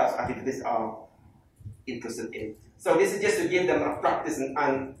about what types of activities are interested in. So this is just to give them a practice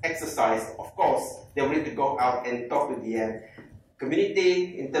and exercise. Of course, they will need to go out and talk to the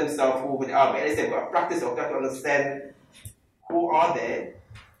community in terms of who they are. But as I said, a practice of trying to understand who are they,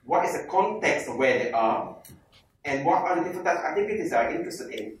 what is the context of where they are, and what are the different types of activities they are interested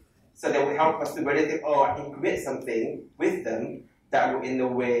in. So that will help us to really think, oh, I can create something with them that will in a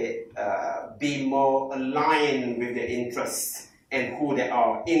way be more aligned with their interests and who they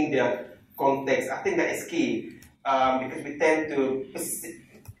are in their context. I think that is key because we tend to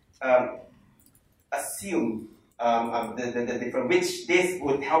assume the different, which this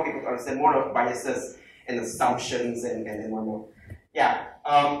would help people to understand more of biases and assumptions and whatnot.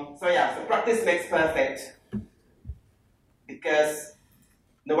 So practice makes perfect, because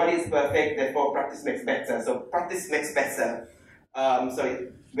nobody is perfect, therefore practice makes better. So practice makes better.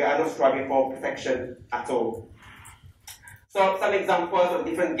 We are not striving for perfection at all. So some examples of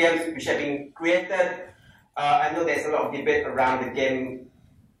different games which have been created. I know there's a lot of debate around the game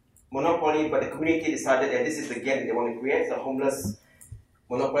Monopoly, but the community decided that this is the game they want to create, the homeless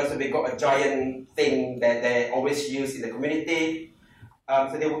Monopoly. So they got a giant thing that they always use in the community.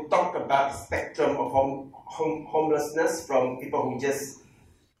 So they will talk about the spectrum of homelessness, from people who just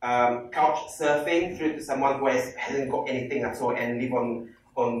couch surfing through to someone who hasn't got anything at all and live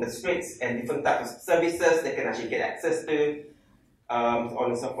on the streets, and different types of services they can actually get access to, so on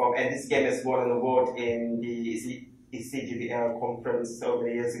and so forth. And this game has won an award in the ECGBL conference so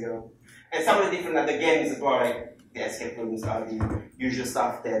many years ago. And some of the different other games as well, like the escape rooms, are the usual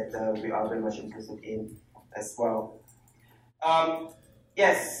stuff that we are very much interested in as well.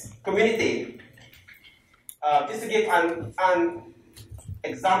 Yes, community. Just to give an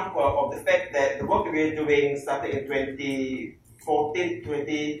example of the fact that the work we are doing started in 2014,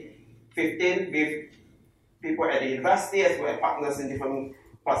 2015 with people at the university as well as partners in different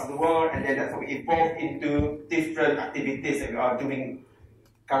parts of the world, and then that's how we evolved into different activities that we are doing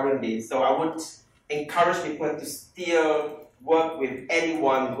currently. So I would encourage people to still work with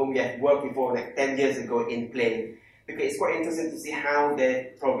anyone whom we have worked before, like 10 years ago in play, because it's quite interesting to see how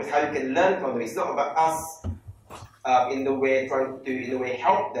they progress, how you can learn from them. It's not about us in the way trying to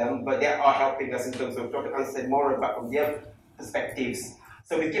help them, but they are helping us in terms of trying to understand more about from their perspectives.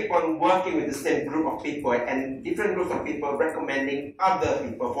 So we keep on working with the same group of people, and different groups of people recommending other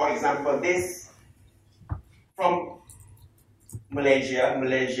people. For example, this from Malaysia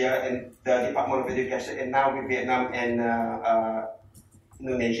and the Department of Education, and now with Vietnam and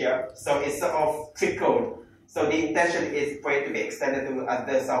Indonesia. So it's sort of trickled. So the intention is for it to be extended to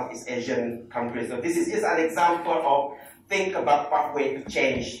other Southeast Asian countries. So this is just an example of think about pathway to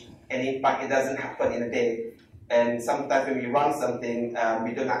change, and in fact it doesn't happen in a day. And sometimes when we run something,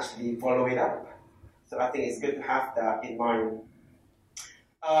 we don't actually follow it up. So I think it's good to have that in mind.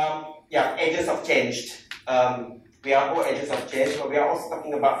 Agents of change. We are all agents of change, but we are also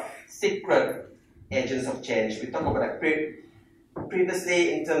talking about secret agents of change. We talked about that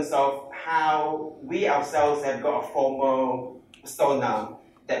previously in terms of how we ourselves have got a formal persona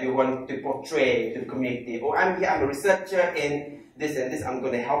that we want to portray to the community. Oh, I'm a researcher in this and this, I'm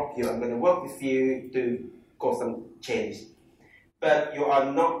going to help you, I'm going to work with you to cause some change. But you are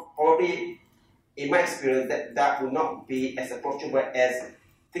not, probably, in my experience, that will not be as approachable as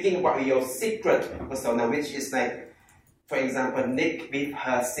thinking about your secret persona, which is like, for example, Nick with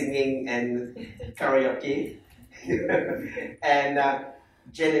her singing and karaoke, and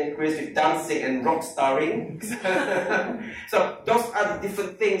Jen and Chris with dancing and rock starring. So those are the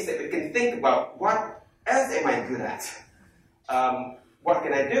different things that we can think about. What else am I good at? What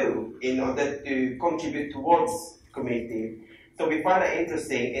can I do in order to contribute towards community? So we find that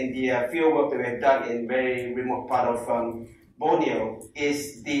interesting in the field work that we have done in very remote part of Borneo,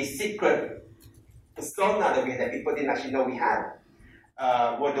 is the secret persona that people didn't actually know we had.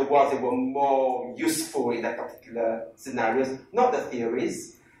 Were the ones that were more useful in that particular scenarios, not the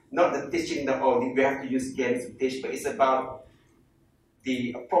theories, not the teaching that we have to use games to teach, but it's about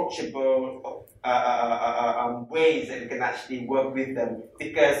the approachable ways that we can actually work with them.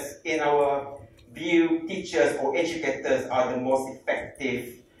 Because in our view, teachers or educators are the most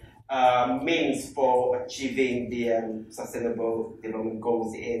effective means for achieving the sustainable development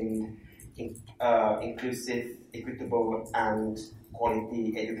goals in inclusive, equitable, and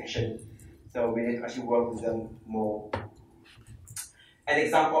quality education. So we need to actually work with them more. An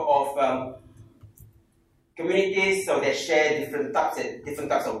example of communities, so they share different types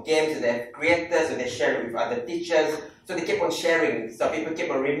of games that they've created, so they share it with other teachers. So they keep on sharing. So people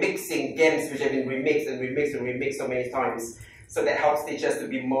keep on remixing games which have been remixed so many times. So that helps teachers to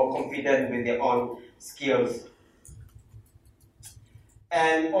be more confident with their own skills.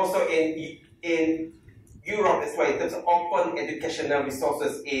 And also in Europe as well, in terms of open educational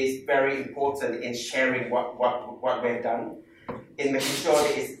resources is very important in sharing what we've done, in making sure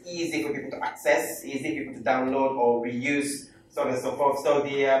that it's easy for people to access, easy for people to download or reuse, so on and so forth. So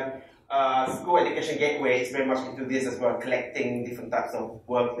the School Education Gateway is very much into this as well, collecting different types of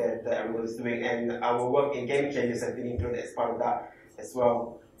work that everyone is doing, and our work in Game Changers has been included as part of that as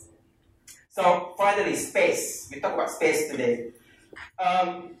well. So finally, space. We talk about space today.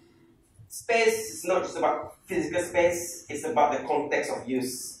 Space is not just about physical space, it's about the context of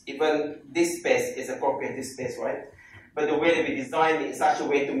use. Even this space is a cooperative space, right? But the way that we design it is such a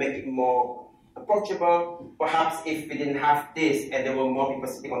way to make it more approachable. Perhaps if we didn't have this and there were more people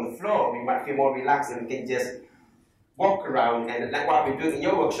sitting on the floor, we might feel more relaxed and we can just walk around, and like what we're doing in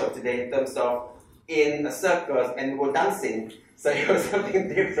your workshop today in terms of in a circle and we're dancing. So it was something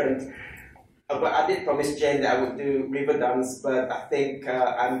different. But I did promise Jane that I would do river dance, but I think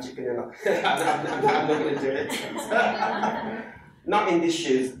I'm chickening out. I'm not going to do it. Not in these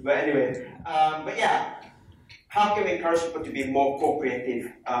shoes, but anyway. But yeah, how can we encourage people to be more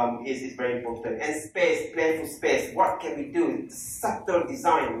co-creative is very important. And space, playful space, what can we do? Subtle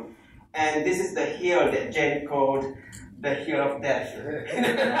design. And this is the heel that Jane called the heel of death.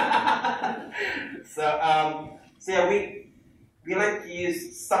 So yeah, we like to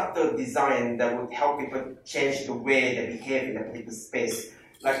use subtle design that would help people change the way they behave in a particular space.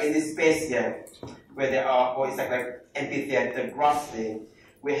 Like in this space here, where there are, or it's like amphitheater, grassland,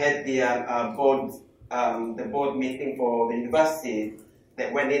 we had the board meeting for the university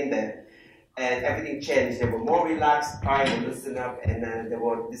that went in there, and everything changed. They were more relaxed, quiet, listen up, and they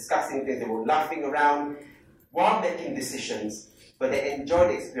were discussing things, they were laughing around while making decisions, but they enjoy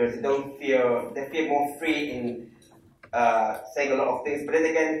the experience. They feel more free in saying a lot of things, but then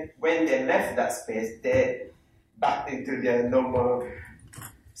again, when they left that space, they back into their normal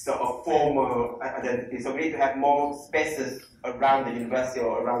sort of formal identity. So we need to have more spaces around the university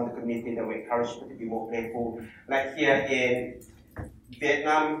or around the community that will encourage people to be more playful. Like here in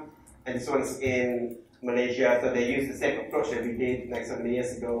Vietnam, and this one's in Malaysia, so they use the same approach that we did like so many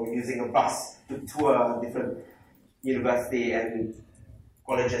years ago, using a bus to tour different university and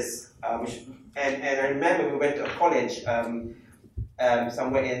colleges. And I remember we went to a college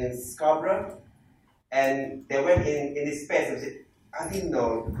somewhere in Scarborough, and they went in this space and said, I didn't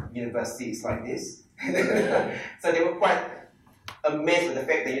know university is like this. So they were quite amazed with the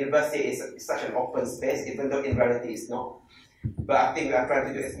fact that university is such an open space, even though in reality it's not. But I think we are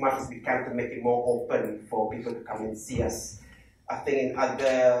trying to do as much as we can to make it more open for people to come and see us. I think in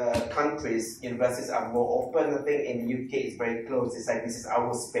other countries, universities are more open. I think in the UK it's very closed. It's like, this is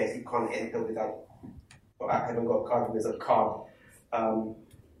our space, you can't enter without, well, I haven't got a card, there's a card.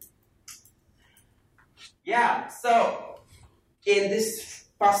 Yeah, so in this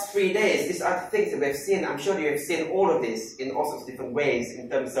past 3 days, these are the things that we've seen. I'm sure you have seen all of this in all sorts of different ways in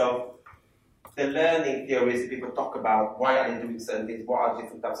terms of the learning theories people talk about. Why are they doing certain things? What are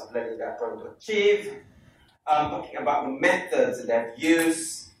different types of learning they're trying to achieve? Talking about the methods that they've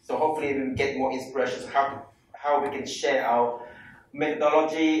used. So hopefully we will get more inspiration on how we can share our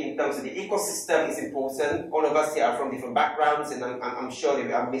methodology in terms of the ecosystem is important. All of us here are from different backgrounds, and I'm sure that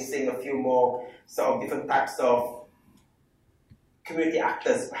we are missing a few more sort of different types of community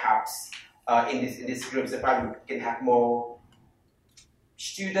actors, perhaps, in this group. So probably we can have more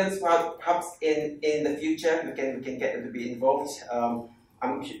students, perhaps in the future. We can get them to be involved.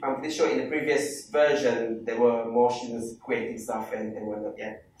 I'm pretty sure in the previous version there were more students creating stuff and whatnot.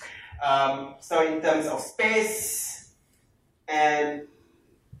 Yeah. So in terms of space and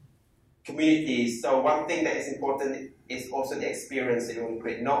communities, so one thing that is important is also the experience that you want to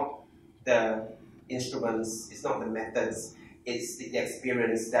create, not the instruments, it's not the methods, it's the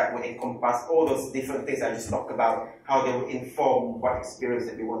experience that will encompass all those different things I just talked about, how they will inform what experience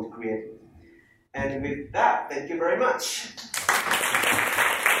that we want to create. And with that, thank you very much.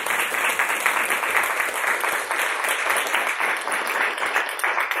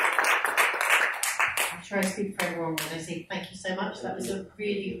 I speak for everyone when I say thank you so much. That was a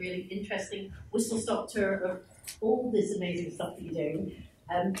really, really interesting whistle-stop tour of all this amazing stuff that you're doing.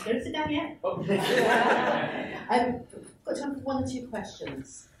 Don't sit down yet. Oh. Got time for one or two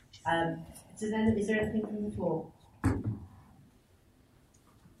questions. Is there anything from the floor?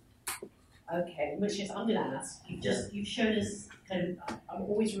 Okay, in which case I'm going to ask. You've shown us kind of. I'm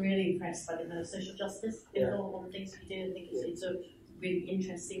always really impressed by the kind of social justice in all the things that you do. I think it's a really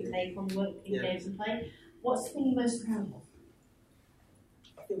interesting take on work in games and play. What's the thing you're most proud of?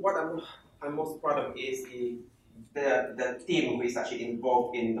 I think what I'm most proud of is the team who is actually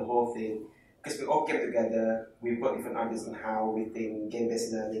involved in the whole thing. Because we all came together, we've got different ideas on how we think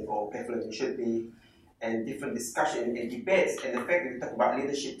game-based learning or playful learning should be, and different discussion and debates. And the fact that we talk about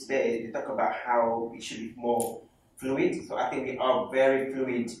leadership today, we talk about how it should be more fluid. So I think we are very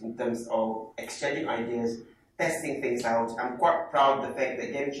fluid in terms of exchanging ideas, testing things out. I'm quite proud of the fact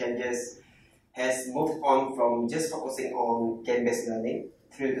that Game Changers has moved on from just focusing on game-based learning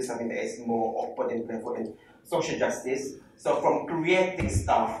through to something that is more open and playful and social justice. So from creating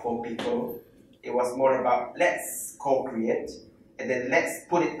stuff for people, it was more about let's co-create and then let's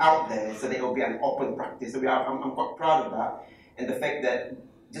put it out there so that it will be an open practice. So I'm quite proud of that. And the fact that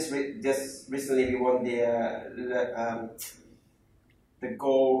just recently we won the the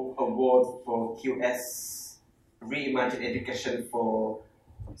Gold Award for QS Reimagined Education for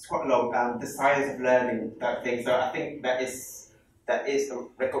quite long, the science of learning, that thing. So I think that is a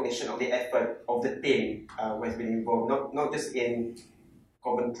recognition of the effort of the team who has been involved, not just in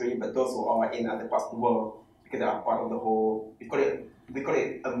Coventry, but those who are in other parts of the world, because they are part of the whole. We call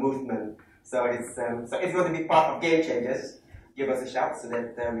it a movement. So it's so if you want to be part of Game Changers, give us a shout so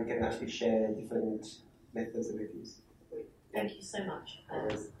that we can actually share different methods and reviews. Thank you so much.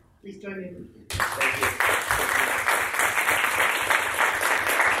 Please join me. Thank you.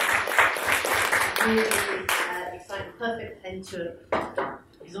 Really exciting, perfect end to an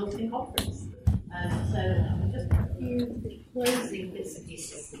exhausting conference. So just a few closing bits and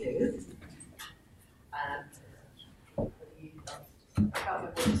pieces to do. I can't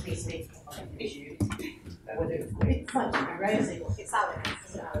remember what this meeting issue. Whether it's much arousing or it's out.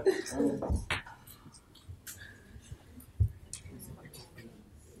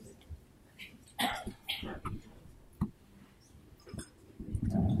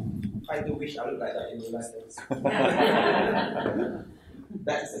 I do wish I looked like that in real life.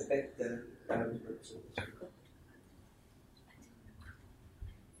 That's a better representation.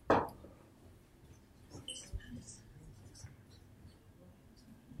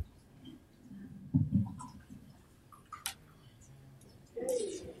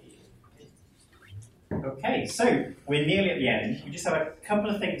 Okay, so we're nearly at the end. We just have a couple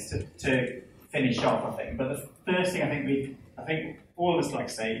of things to finish off, I think. But the first thing I think all of us like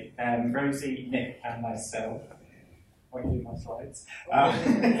to say, Rosie, Nick, and myself, won't do my slides,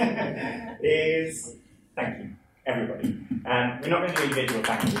 is thank you, everybody. And we're not going to do individual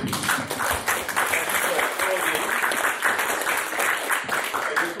thank yous.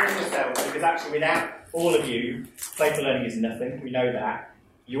 Because actually, without all of you, playful learning is nothing. We know that.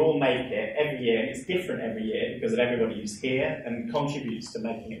 You all make it every year, and it's different every year because of everybody who's here and contributes to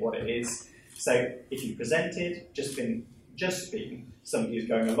making it what it is. So if you presented, just been somebody who's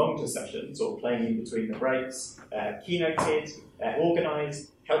going along to sessions or playing in between the breaks, keynoted,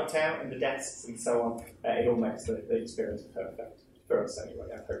 organised, helped out in the desks and so on, it all makes the experience perfect for us anyway,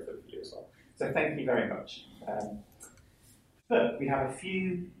 and hopefully for you as well. So thank you very much. But we have a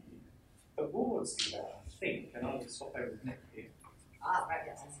few awards to go, I think, and I'll swap over to Nick here. Right,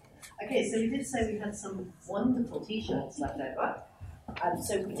 yes. Okay, so we did say we had some wonderful t-shirts left over.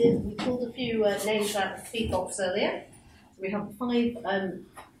 So we pulled a few names out of the feedbox earlier. So we have 5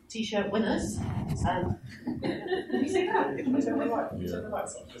 t-shirt winners. Can you say that?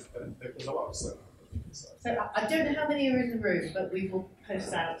 So I don't know how many are in the room, but we will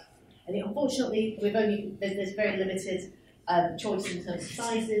post out. And unfortunately, there's very limited choice in terms of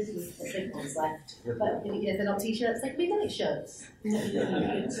sizes. We've got big ones left, but if they're not t-shirts, they can be night shirts.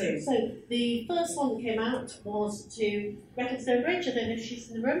 So the first one that came out was to Greta Stonebridge. I don't know if she's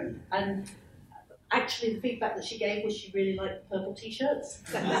in the room, and actually the feedback that she gave was she really liked purple t-shirts.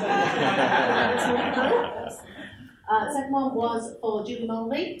 Second one was for Julie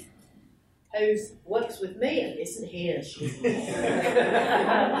Mulvey, who works with me and isn't here.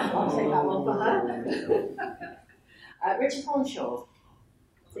 I'll take that one for her. Richard Hornshaw.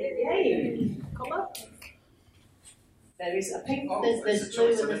 Yay! Come up. There is a pink, there's blue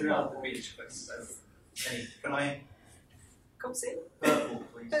and there's purple. Can I? Come see. Purple,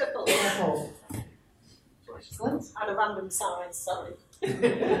 please. Purple. Excellent. And a random size, sorry.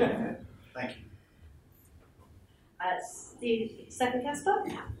 Thank you. Stephen Casper?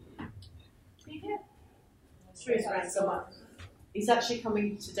 Sure he's around somewhere. He's actually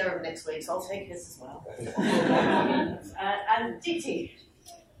coming to Durham next week, so I'll take his as well. And Diti,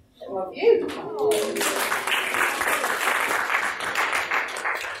 I love you.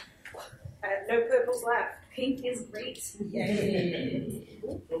 No purples left. Pink is great. Yay.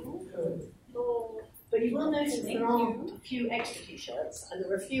 But you will notice there are a few extra t-shirts, and there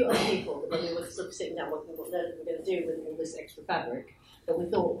were a few other people that when we were sort of sitting down working what we're going to do with all this extra fabric that we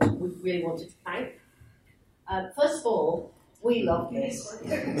thought we really wanted to thank. First of all, we love this.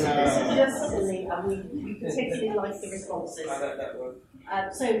 This is just silly, and we particularly like the responses.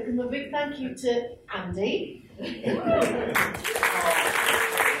 So, a big thank you to Andy.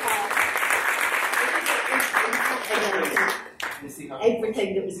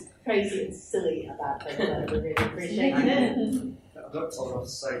 Everything that was crazy and silly about it, we really appreciated it. I've not told off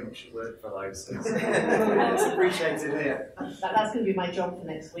so much work for those, so it's appreciated here. That's going to be my job for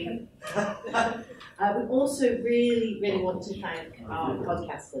next week. We also really, really want to thank our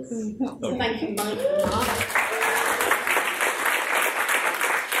podcasters. So thank you, Mike and Mark.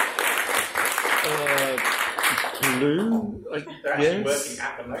 Lou. They're actually Yes. working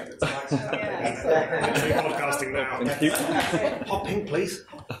at the moment. Podcasting now. Thank you. Hot pink, please.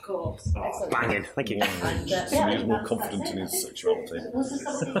 Of course. Oh, banging. Thank you. And, Somebody who's more confident in his sexuality. Was there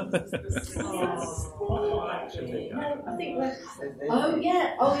something? No, I think we're. Oh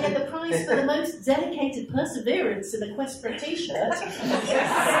yeah, the prize for the most dedicated perseverance in a quest for a T-shirt.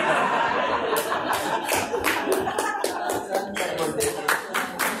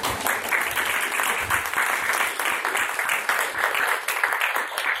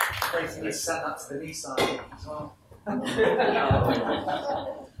 Basically, sent that to the knee side as well.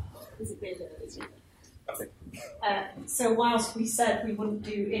 So whilst we said we wouldn't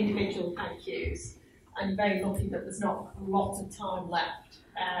do individual thank yous, I'm very lucky that there's not a lot of time left.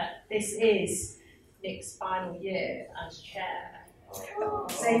 This is Nick's final year as chair.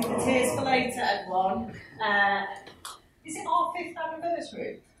 Save the tears for later, everyone. Is it our 5th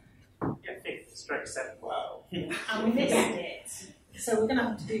anniversary? Yeah, 5th straight 7th. Wow. And we missed it. So we're going to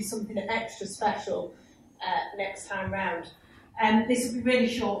have to do something extra special next time round. This will be really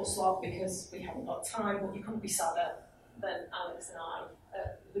short slog because we haven't got time, but you couldn't be sadder than Alex and I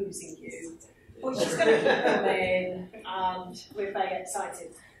losing you. But she's going to keep going, and we're very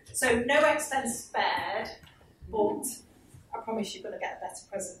excited. So no expense spared, but I promise you're going to get a better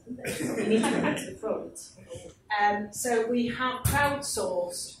present than this. You need to come to the front. So we have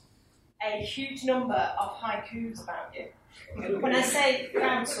crowdsourced a huge number of haikus about you. When I say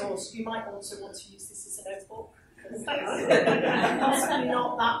crowdsourced, you might also want to use this as a notebook. Possibly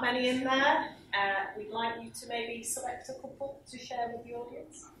not that many in there. We'd like you to maybe select a couple to share with the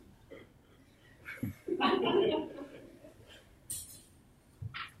audience.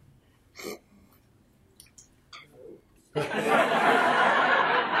 I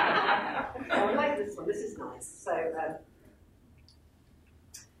like this one. This is nice. So,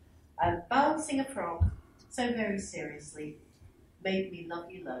 balancing a frog so very seriously made me love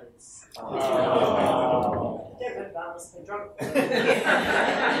you loads. Oh. Don't remember that, must have been drunk.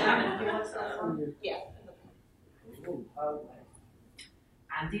 Yeah.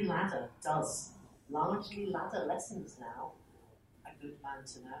 Andy Ladder does largely ladder lessons now. A good man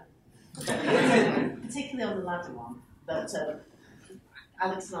to know. Particularly on the ladder one. But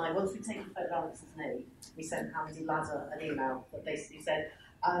Alex and I, once we'd taken a photo of Alex's knee, we sent Andy Ladder an email that basically said,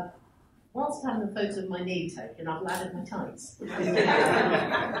 whilst having a photo of my knee taken, I've laddered my tights. To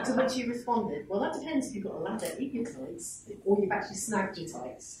which he responded, well, that depends if you've got a ladder in your tights or you've actually snagged your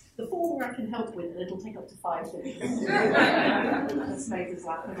tights. The former I can help with, and it'll take up to 5 minutes. Just made us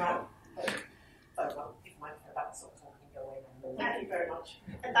laugh and laugh. Well, if my that sort of talking go away then. Thank you very much.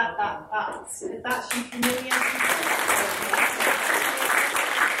 That's you humiliating.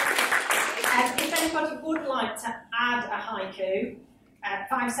 If anybody would like to add a haiku,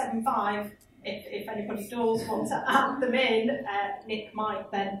 575, if anybody does want to add them in, Nick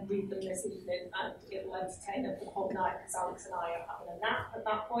might then read them this evening and it'll entertain them for the whole night because Alex and I are having a nap at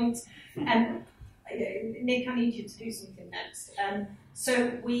that point. Nick, I need you to do something next.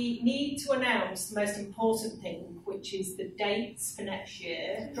 So we need to announce the most important thing, which is the dates for next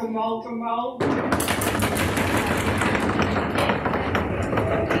year. Drum roll, drum roll.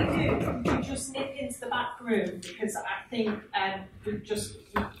 You just nip into the back room because I think we've just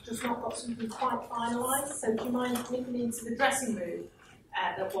not got something quite finalised. So do you mind nipping into the dressing room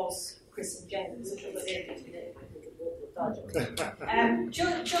that was Chris and James?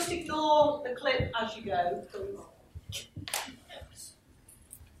 Just ignore the clip as you go.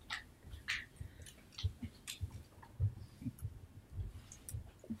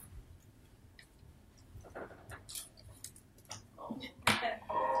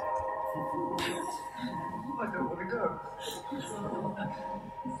 I don't want to go.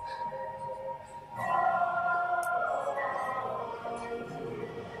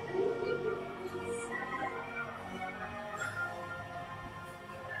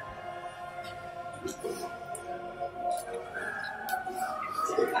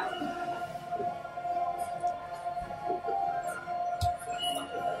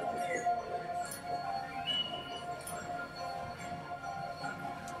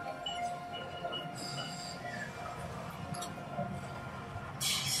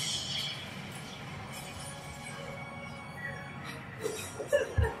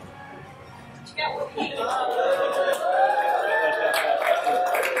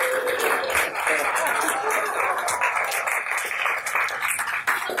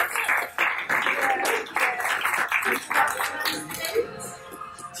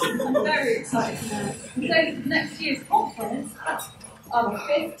 Very exciting. So next year's conference on the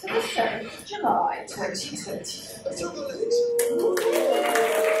 5th to the 7th of July 2020.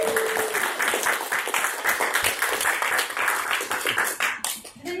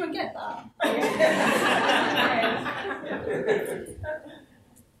 that.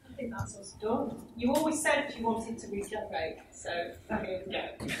 I think that's us done. You always said you wanted to regenerate, so here we go.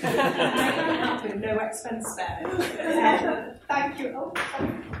 Make that happen, no expense spared. Thank you. Oh,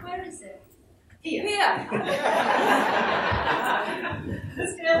 Where is it? here. Here.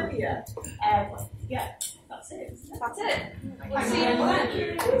 Still here. Yeah, that's it. That's it. Thank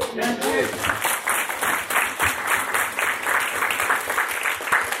you. Thank you.